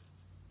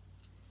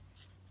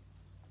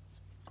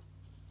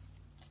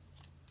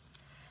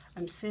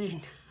 I'm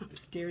sitting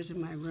upstairs in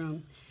my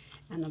room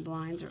and the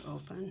blinds are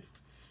open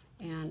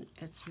and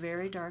it's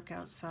very dark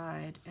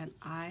outside and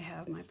I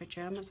have my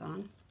pajamas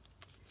on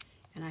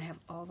and I have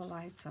all the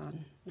lights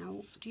on.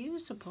 Now, do you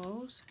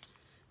suppose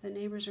the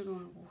neighbors are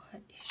going,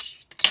 what is she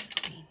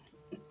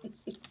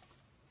doing?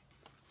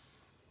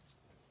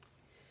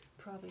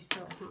 Probably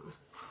so, huh?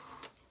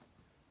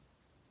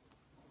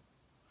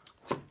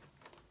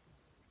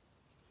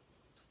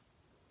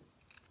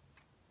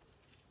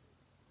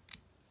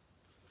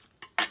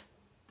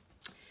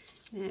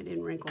 Yeah, it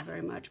didn't wrinkle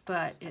very much,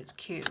 but it's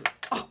cute.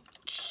 Oh,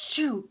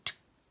 shoot!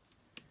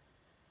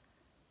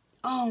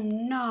 Oh,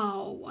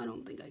 no! I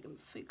don't think I can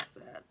fix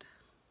that.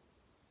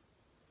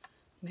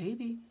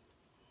 Maybe.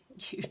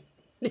 You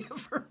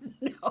never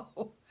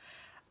know.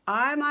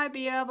 I might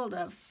be able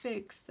to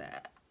fix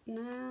that.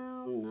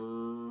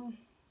 No.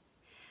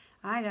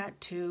 I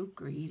got too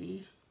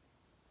greedy.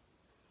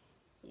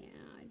 Yeah,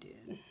 I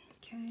did.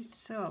 Okay,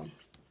 so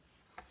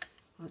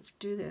let's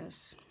do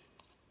this.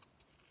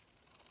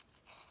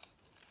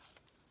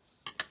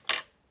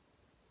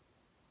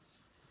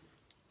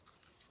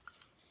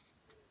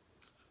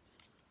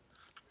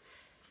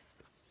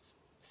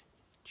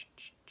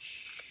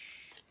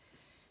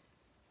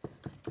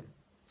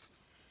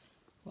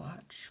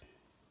 Watch.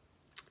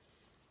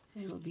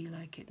 It'll be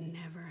like it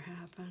never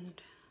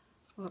happened.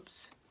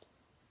 Whoops.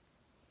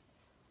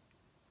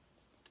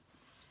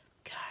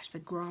 Gosh, the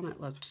grommet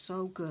looked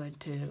so good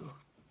too.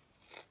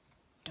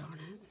 Darn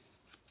it.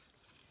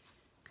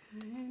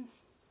 Okay.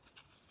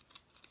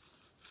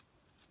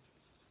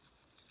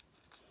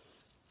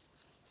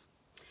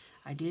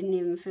 I didn't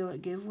even feel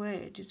it give way.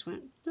 It just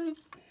went bloop.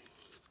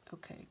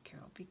 Okay,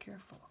 Carol, be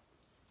careful.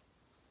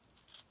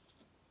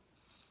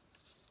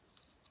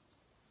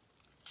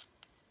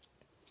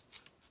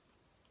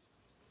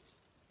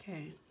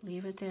 Okay,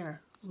 leave it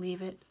there.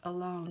 Leave it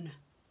alone.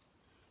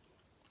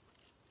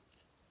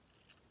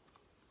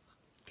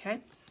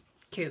 Okay,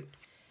 cute.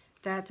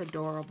 That's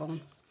adorable.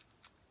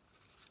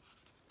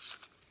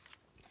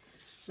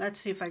 Let's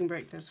see if I can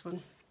break this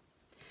one.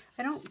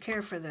 I don't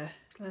care for the,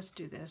 let's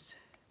do this.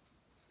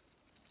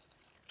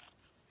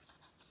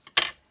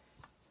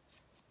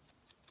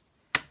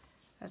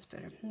 That's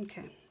better.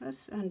 Okay,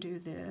 let's undo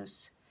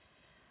this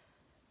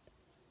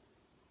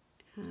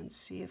and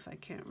see if I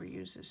can't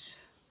reuse this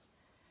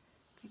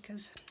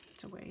because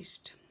it's a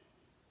waste.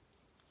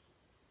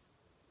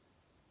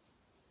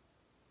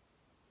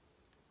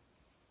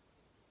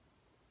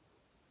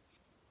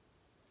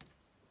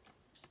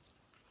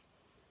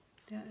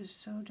 That is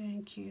so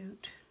dang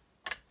cute.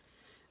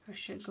 I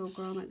should go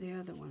grommet the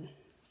other one.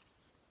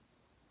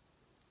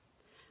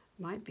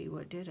 Might be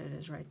what did it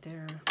is right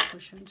there,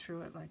 pushing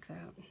through it like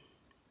that.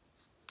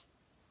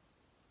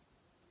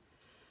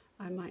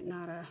 I might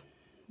not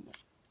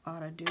ought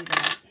to do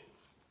that.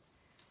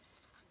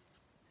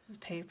 This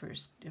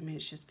paper's, I mean,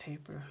 it's just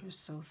paper. It's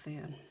so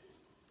thin.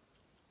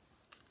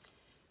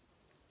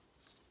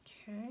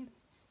 Okay.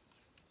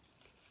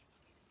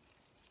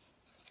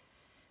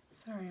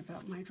 Sorry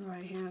about my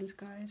dry hands,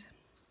 guys.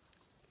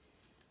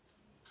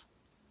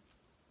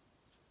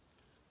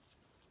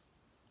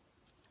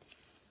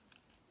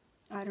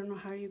 I don't know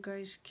how you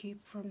guys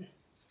keep from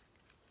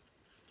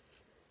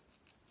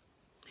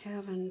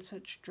having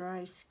such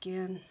dry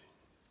skin.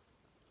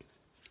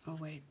 Oh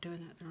wait,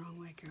 doing it the wrong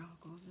way, girl.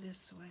 I'll go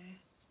this way.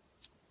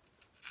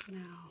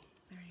 Now,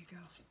 there you go.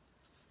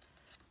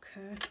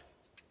 Okay.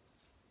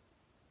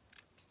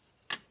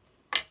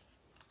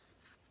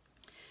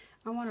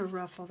 I want to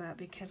ruffle that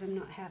because I'm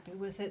not happy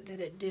with it that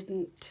it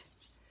didn't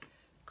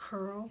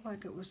curl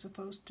like it was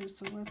supposed to.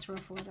 So let's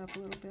ruffle it up a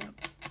little bit.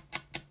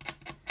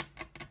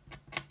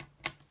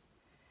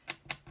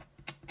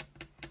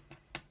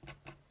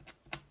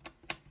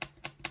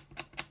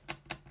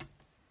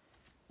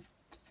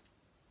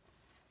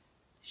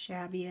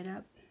 Shabby it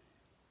up.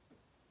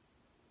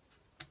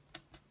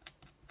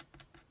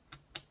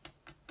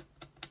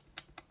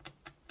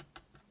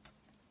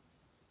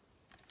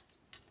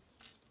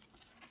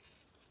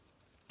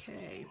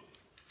 Okay.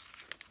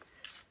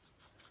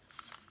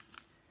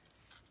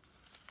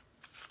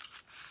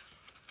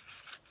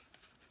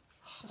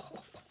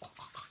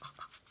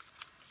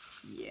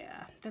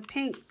 Yeah, the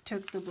pink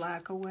took the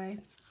black away.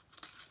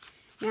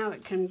 Now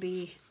it can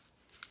be,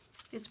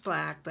 it's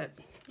black, but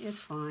it's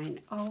fine.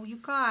 Oh, you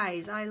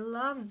guys, I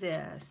love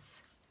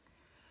this.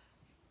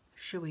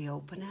 Should we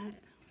open it?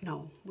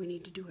 No, we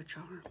need to do a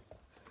charm.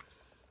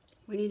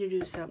 We need to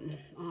do something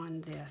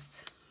on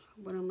this.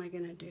 What am I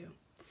gonna do?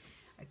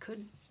 I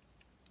could,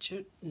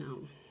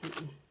 no.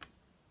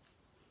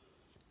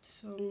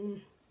 So,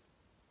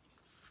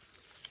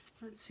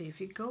 let's see, if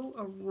you go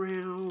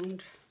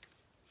around,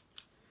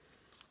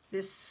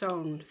 this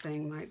sewn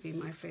thing might be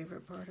my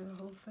favorite part of the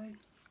whole thing.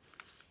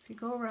 If you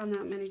go around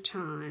that many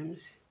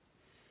times,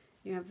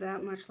 you have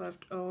that much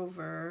left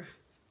over,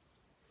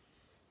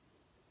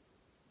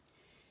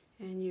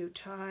 and you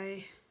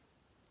tie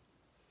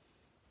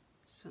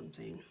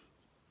something,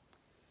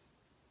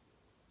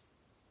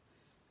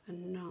 a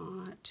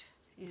knot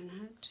in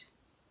it,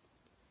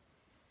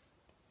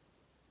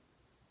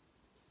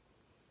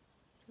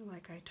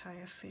 like I tie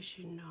a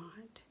fishing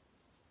knot.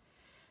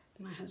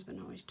 My husband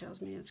always tells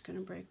me it's going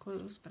to break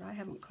loose, but I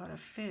haven't caught a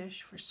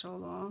fish for so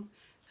long.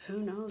 Who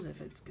knows if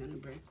it's going to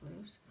break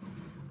loose?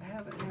 I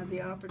haven't had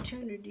the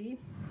opportunity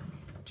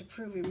to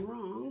prove him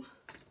wrong.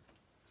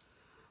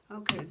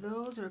 Okay,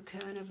 those are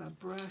kind of a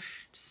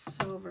brushed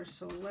silver,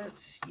 so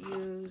let's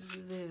use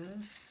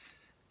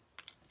this.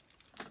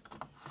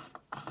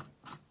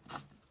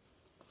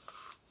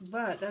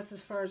 But that's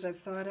as far as I've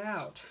thought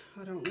out.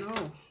 I don't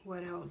know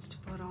what else to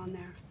put on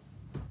there.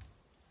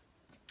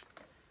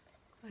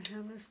 I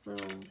have this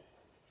little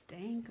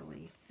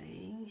dangly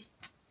thing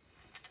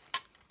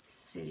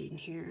sitting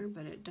here,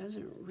 but it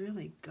doesn't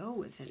really go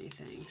with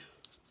anything.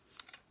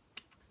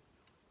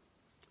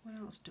 What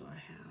else do I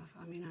have?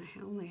 I mean,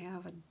 I only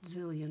have a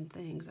zillion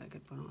things I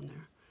could put on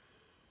there.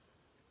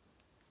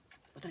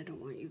 But I don't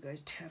want you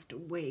guys to have to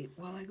wait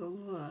while I go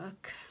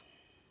look.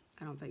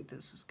 I don't think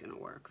this is going to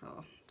work,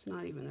 though. It's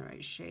not even the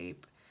right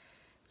shape.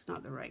 It's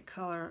not the right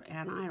color,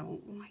 and I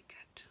don't like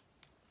it.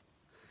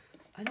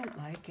 I don't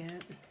like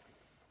it.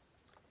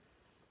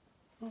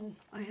 Oh,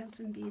 I have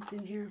some beads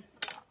in here.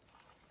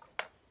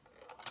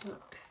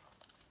 Look.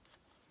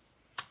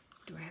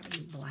 Do I have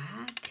any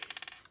black?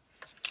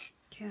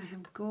 Okay, I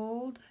have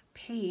gold,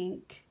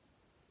 pink,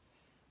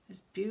 this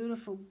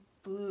beautiful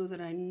blue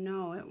that I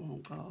know it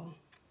won't go.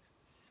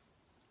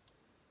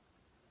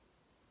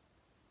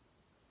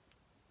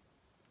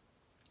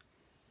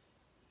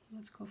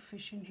 Let's go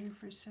fishing here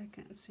for a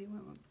second and see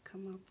what we'll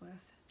come up with.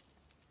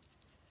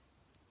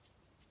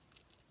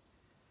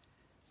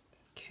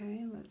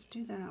 Okay, let's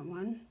do that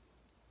one.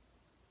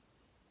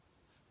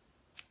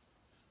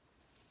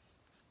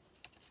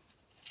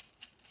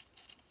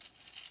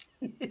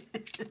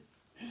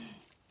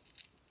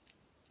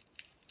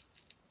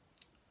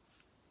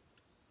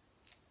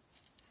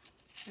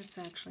 It's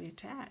actually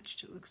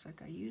attached. It looks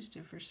like I used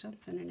it for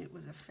something and it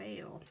was a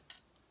fail.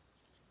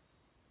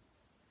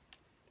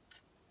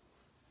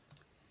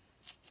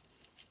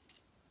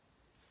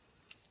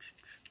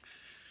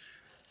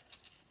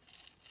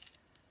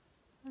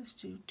 Let's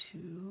do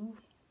two.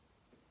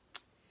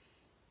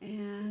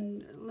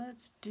 And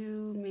let's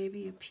do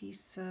maybe a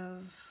piece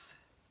of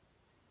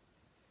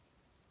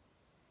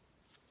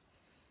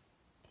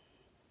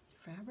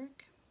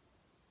fabric.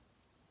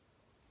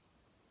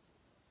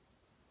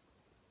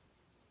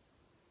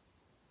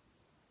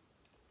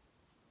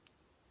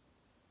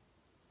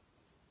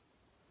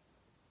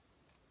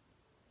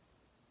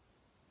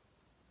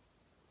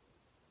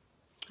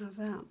 How's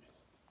that?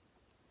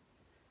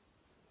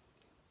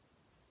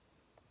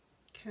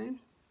 Okay,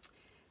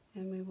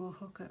 and we will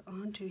hook it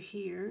onto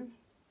here,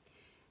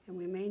 and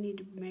we may need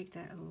to make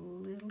that a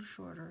little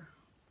shorter.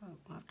 Oh,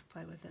 we'll have to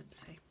play with it and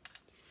see.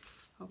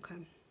 Okay,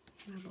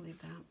 I believe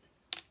that.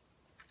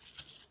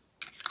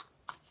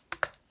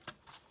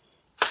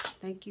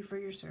 Thank you for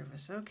your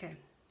service. Okay,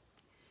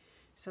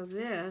 so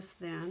this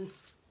then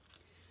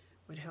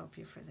would help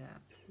you for that.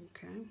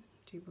 Okay,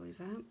 do you believe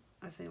that?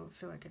 I feel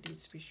like it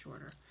needs to be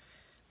shorter,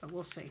 but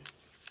we'll see.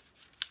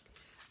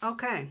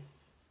 Okay,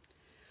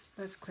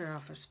 let's clear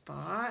off a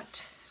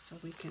spot so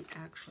we can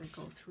actually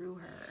go through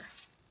her,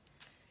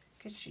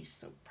 because she's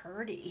so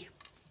pretty.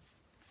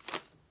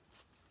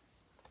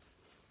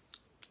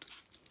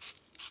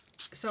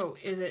 So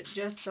is it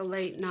just the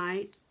late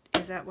night?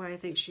 Is that why I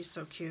think she's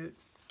so cute?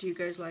 Do you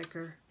guys like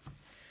her?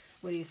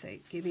 What do you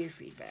think? Give me your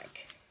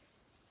feedback.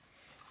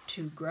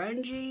 Too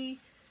grungy?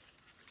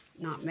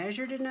 Not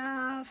measured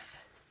enough?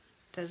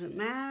 Doesn't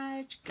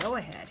match? Go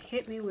ahead.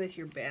 Hit me with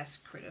your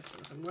best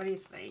criticism. What do you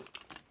think?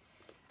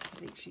 I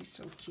think she's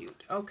so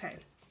cute. Okay.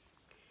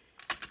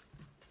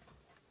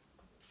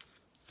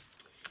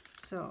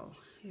 So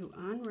you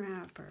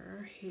unwrap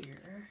her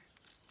here.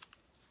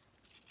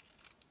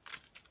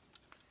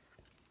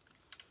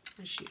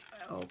 And she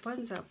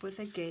opens up with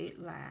a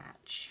gate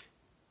latch.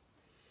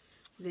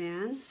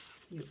 Then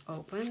you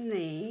open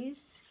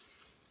these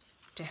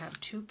to have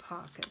 2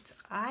 pockets.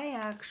 I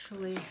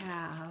actually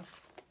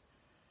have,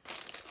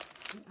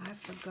 I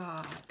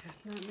forgot.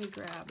 Let me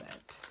grab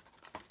it.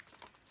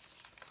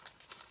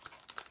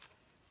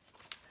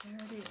 There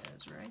it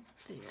is, right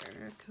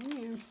there. Come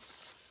here.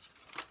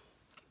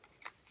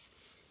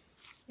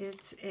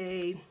 It's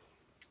a,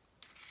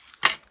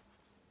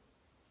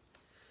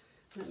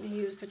 let me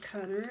use the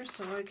cutter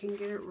so I can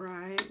get it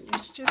right.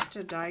 It's just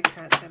a die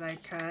cut that I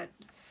cut.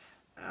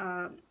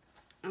 I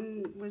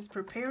was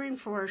preparing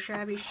for a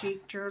shabby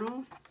chic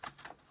journal,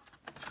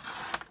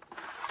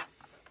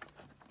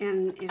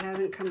 and it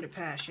hasn't come to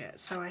pass yet.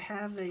 So I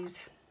have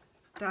these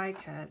die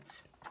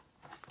cuts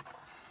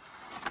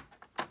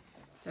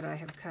that I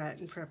have cut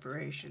in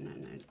preparation,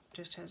 and it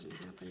just hasn't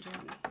happened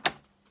yet.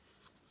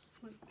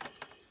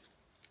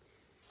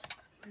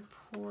 My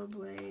poor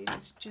blade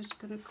is just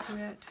gonna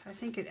quit. I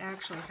think it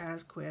actually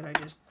has quit. I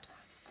just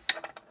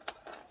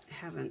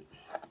haven't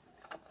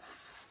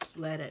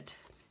let it.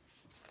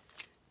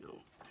 No.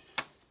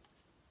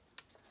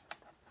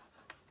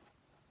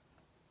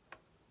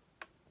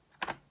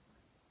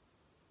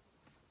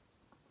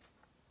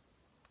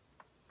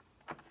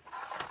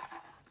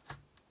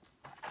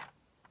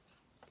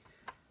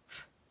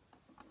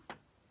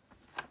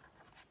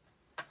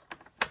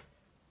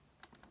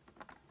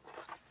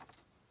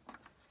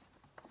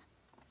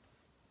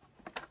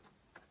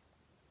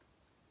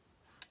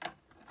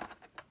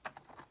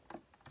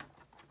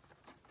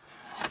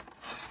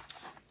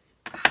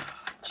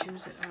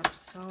 Chews it up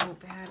so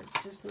bad,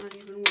 it's just not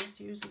even worth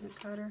using the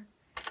cutter.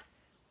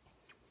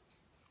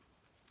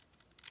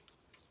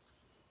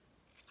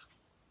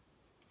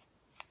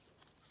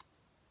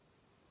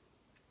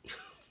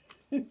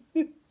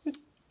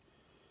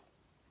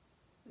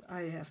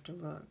 I have to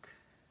look.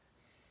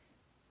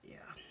 Yeah,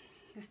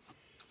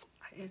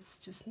 it's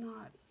just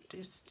not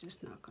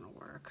gonna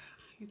work.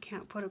 You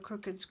can't put a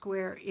crooked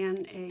square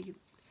in a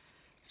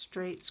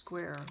straight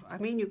square. I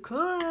mean, you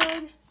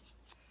could.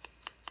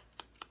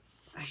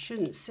 I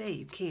shouldn't say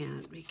you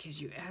can't,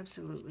 because you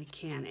absolutely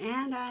can,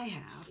 and I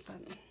have,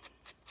 but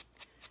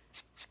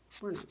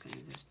we're not going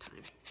to this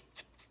time.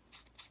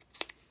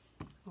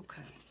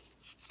 Okay.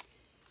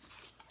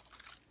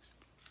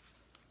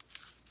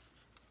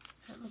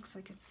 That looks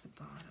like it's the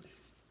bottom.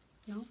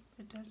 No,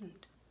 it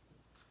doesn't.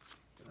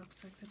 It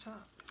looks like the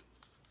top.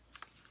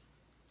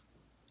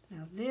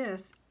 Now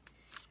this,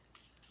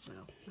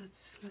 well,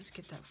 let's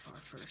get that far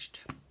first.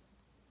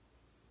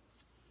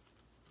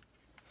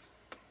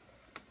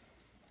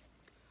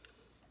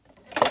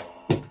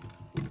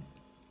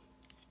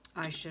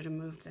 I should have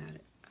moved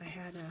that. I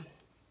had a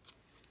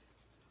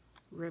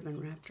ribbon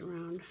wrapped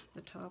around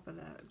the top of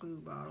that glue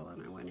bottle,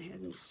 and I went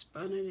ahead and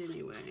spun it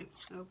anyway.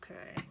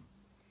 Okay.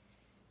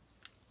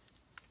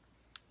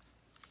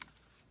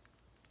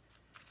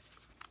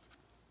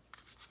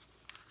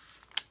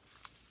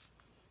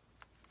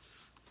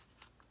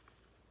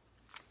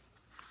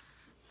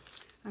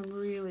 I'm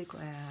really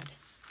glad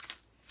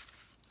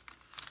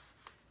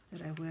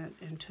that I went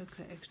and took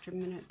the extra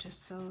minute to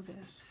sew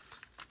this.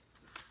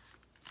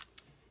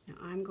 Now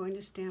I'm going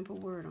to stamp a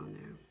word on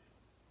there.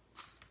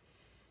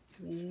 I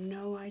have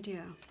no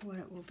idea what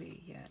it will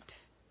be yet.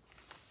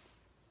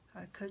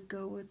 I could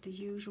go with the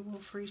usual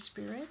Free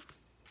Spirit.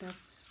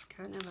 That's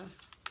kind of a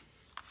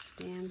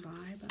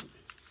standby, but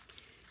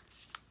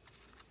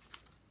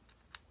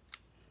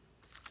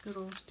good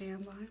old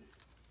standby.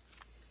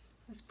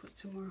 Let's put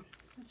some more,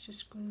 let's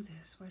just glue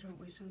this, why don't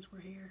we, since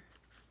we're here.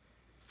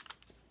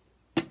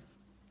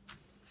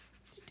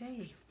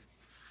 Stay.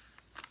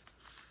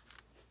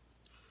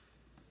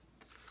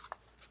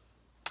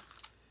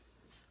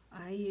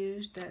 I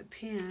used that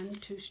pin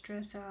to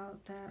stress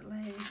out that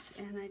lace,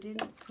 and I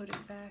didn't put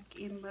it back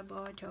in my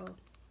bottle.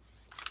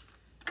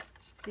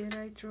 Did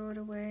I throw it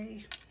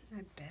away?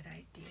 I bet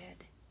I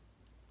did.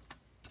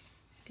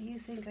 Do you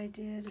think I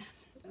did?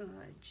 Oh,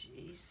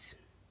 jeez.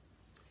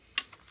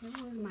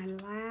 It was my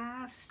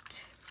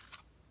last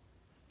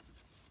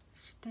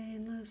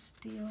stainless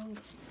steel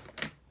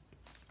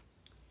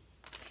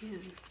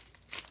pin.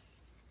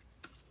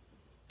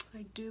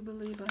 I do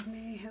believe I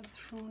may have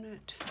thrown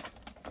it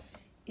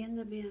in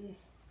the bin,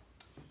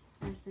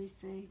 as they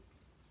say.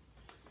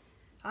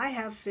 I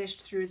have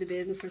fished through the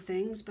bin for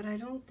things, but I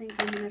don't think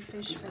I'm going to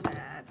fish for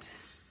that,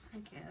 I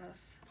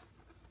guess.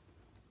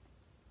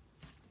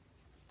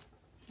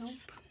 Nope,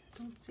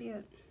 don't see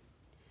it.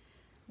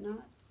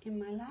 Not in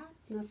my lap,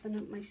 nothing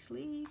up my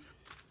sleeve.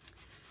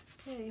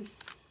 Okay,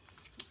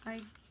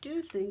 I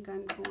do think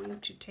I'm going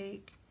to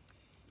take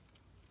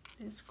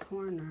this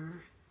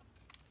corner.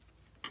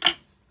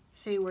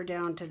 See, we're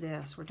down to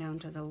this. We're down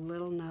to the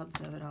little nubs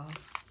of it all.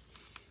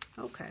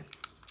 Okay.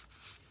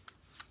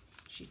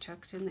 She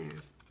tucks in there.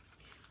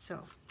 So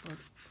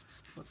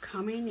we're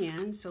coming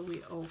in, so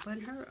we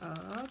open her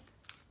up.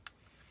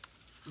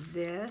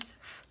 This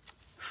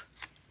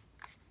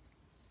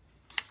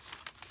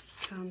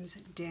comes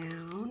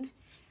down,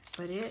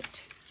 but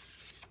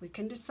we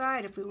can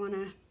decide if we want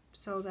to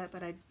sew that,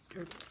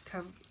 or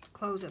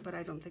close it, but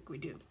I don't think we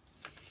do.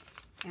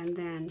 And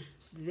then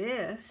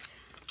this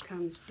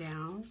comes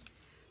down,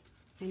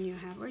 and you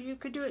have, or you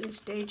could do it in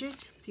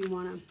stages if you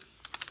want to.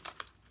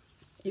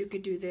 You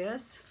could do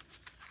this,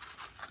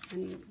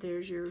 and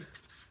there's your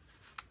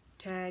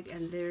tag,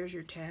 and there's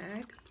your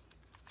tag.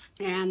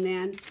 And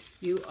then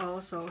you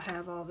also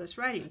have all this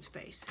writing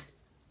space,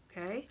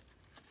 okay?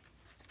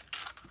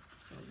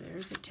 So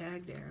there's the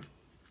tag there.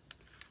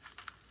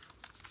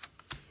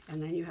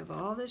 And then you have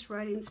all this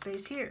writing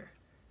space here.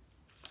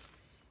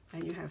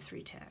 And you have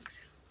 3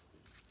 tags.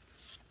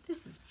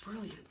 This is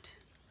brilliant.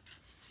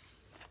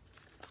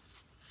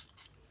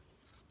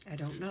 I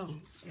don't know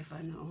if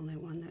I'm the only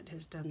one that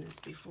has done this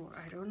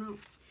before. I don't know.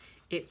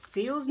 It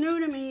feels new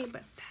to me,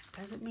 but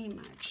that doesn't mean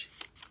much.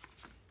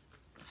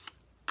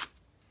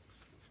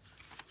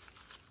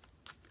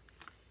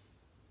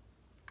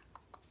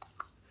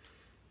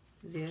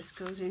 This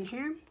goes in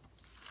here.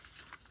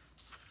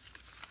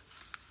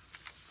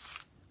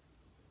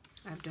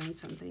 I've done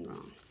something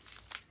wrong.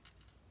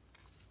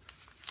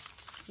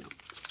 No.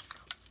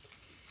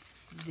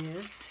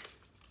 This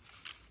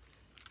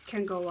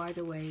can go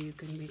either way. You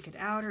can make it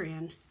out or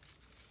in.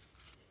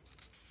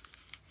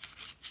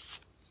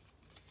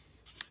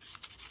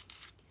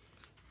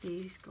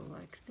 These go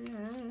like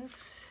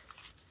this.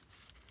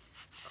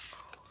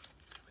 Oh,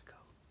 there we go.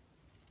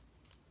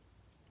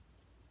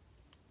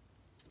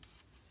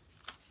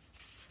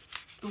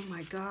 Oh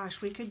my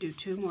gosh, we could do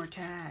 2 more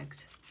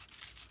tags.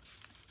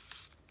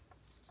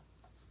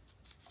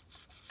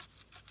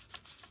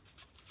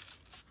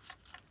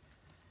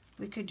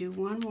 We could do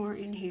 1 more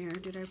in here.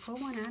 Did I pull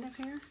one out of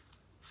here?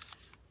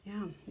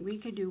 Yeah, we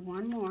could do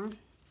 1 more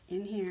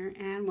in here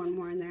and 1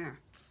 more in there.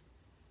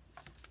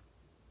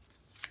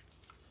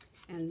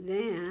 And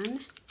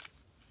then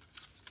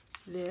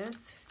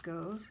this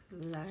goes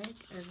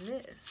like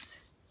this.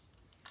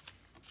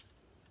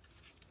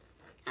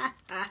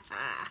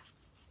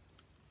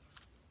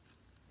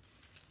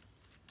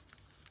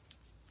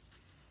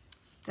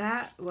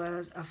 That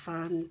was a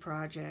fun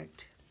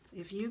project.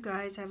 If you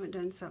guys haven't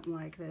done something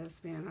like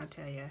this, man, I'll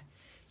tell you,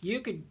 you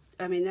could,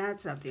 I mean,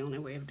 that's not the only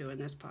way of doing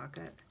this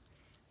pocket.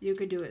 You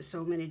could do it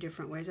so many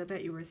different ways. I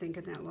bet you were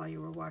thinking that while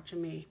you were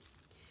watching me.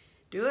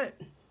 Do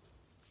it.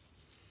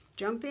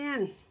 Jump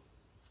in.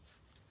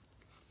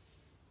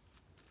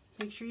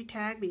 Make sure you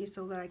tag me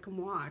so that I can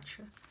watch.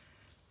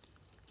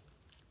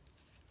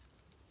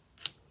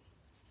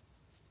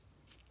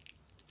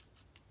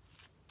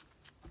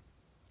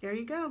 There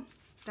you go.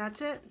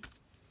 That's it.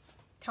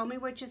 Tell me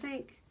what you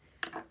think.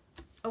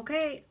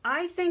 Okay,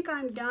 I think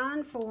I'm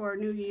done for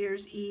New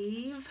Year's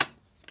Eve.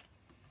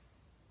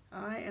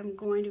 I am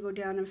going to go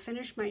down and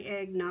finish my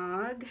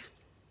eggnog.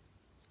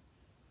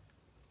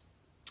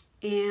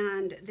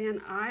 And then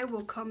I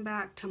will come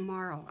back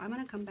tomorrow. I'm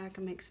going to come back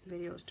and make some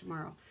videos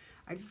tomorrow.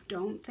 I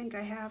don't think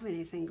I have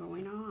anything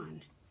going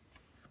on.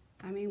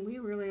 I mean, we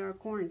really are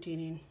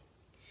quarantining.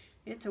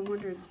 It's a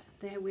wonder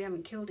that we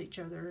haven't killed each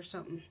other or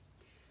something.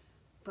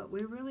 But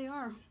we really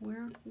are. We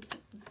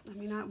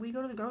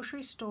go to the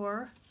grocery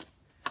store.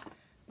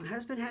 My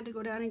husband had to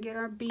go down and get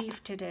our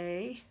beef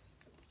today.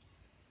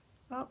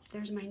 Oh,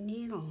 there's my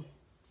needle.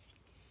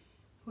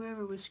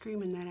 Whoever was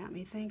screaming that at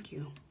me, thank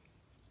you.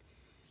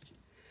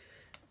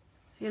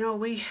 You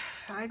know,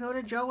 I go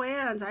to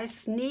Joann's. I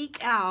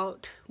sneak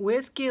out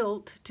with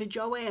guilt to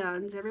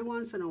Joann's every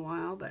once in a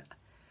while, but,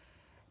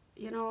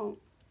 you know,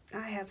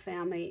 I have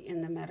family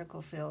in the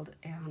medical field,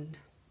 and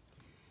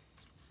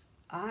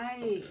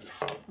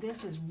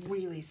this is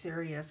really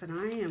serious, and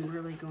I am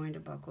really going to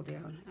buckle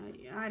down.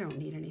 I don't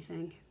need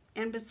anything.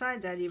 And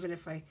besides that, even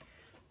if I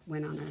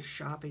went on a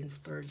shopping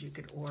splurge, you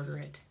could order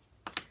it.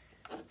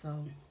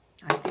 So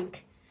I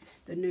think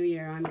the new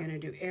year I'm going to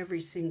do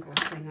every single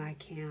thing I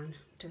can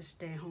to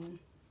stay home.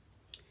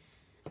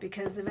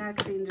 Because the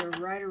vaccines are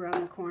right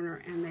around the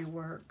corner and they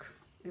work.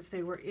 If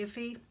they were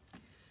iffy,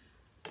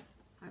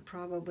 I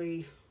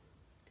probably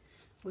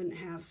wouldn't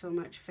have so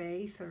much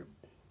faith or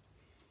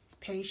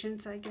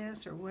patience, I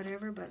guess, or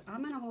whatever, but I'm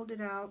going to hold it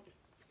out,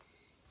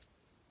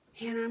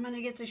 and I'm going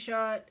to get the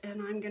shot,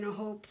 and I'm going to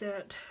hope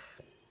that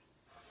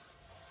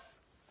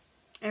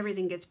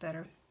everything gets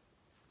better.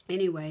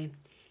 Anyway,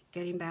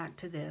 getting back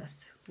to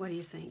this, what do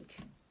you think?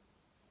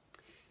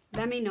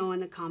 Let me know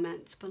in the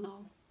comments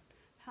below.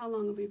 How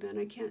long have we been?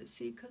 I can't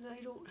see because I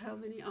don't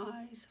have any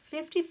eyes.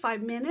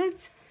 55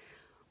 minutes?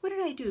 What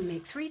did I do?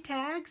 Make 3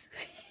 tags?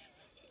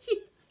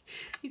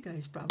 You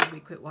guys probably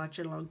quit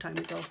watching a long time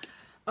ago.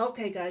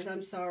 Okay, guys,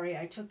 I'm sorry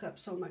I took up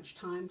so much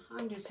time.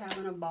 I'm just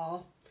having a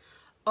ball.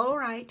 All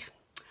right.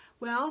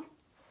 Well,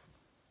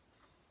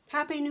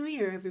 Happy New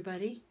Year,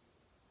 everybody.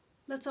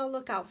 Let's all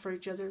look out for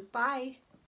each other. Bye.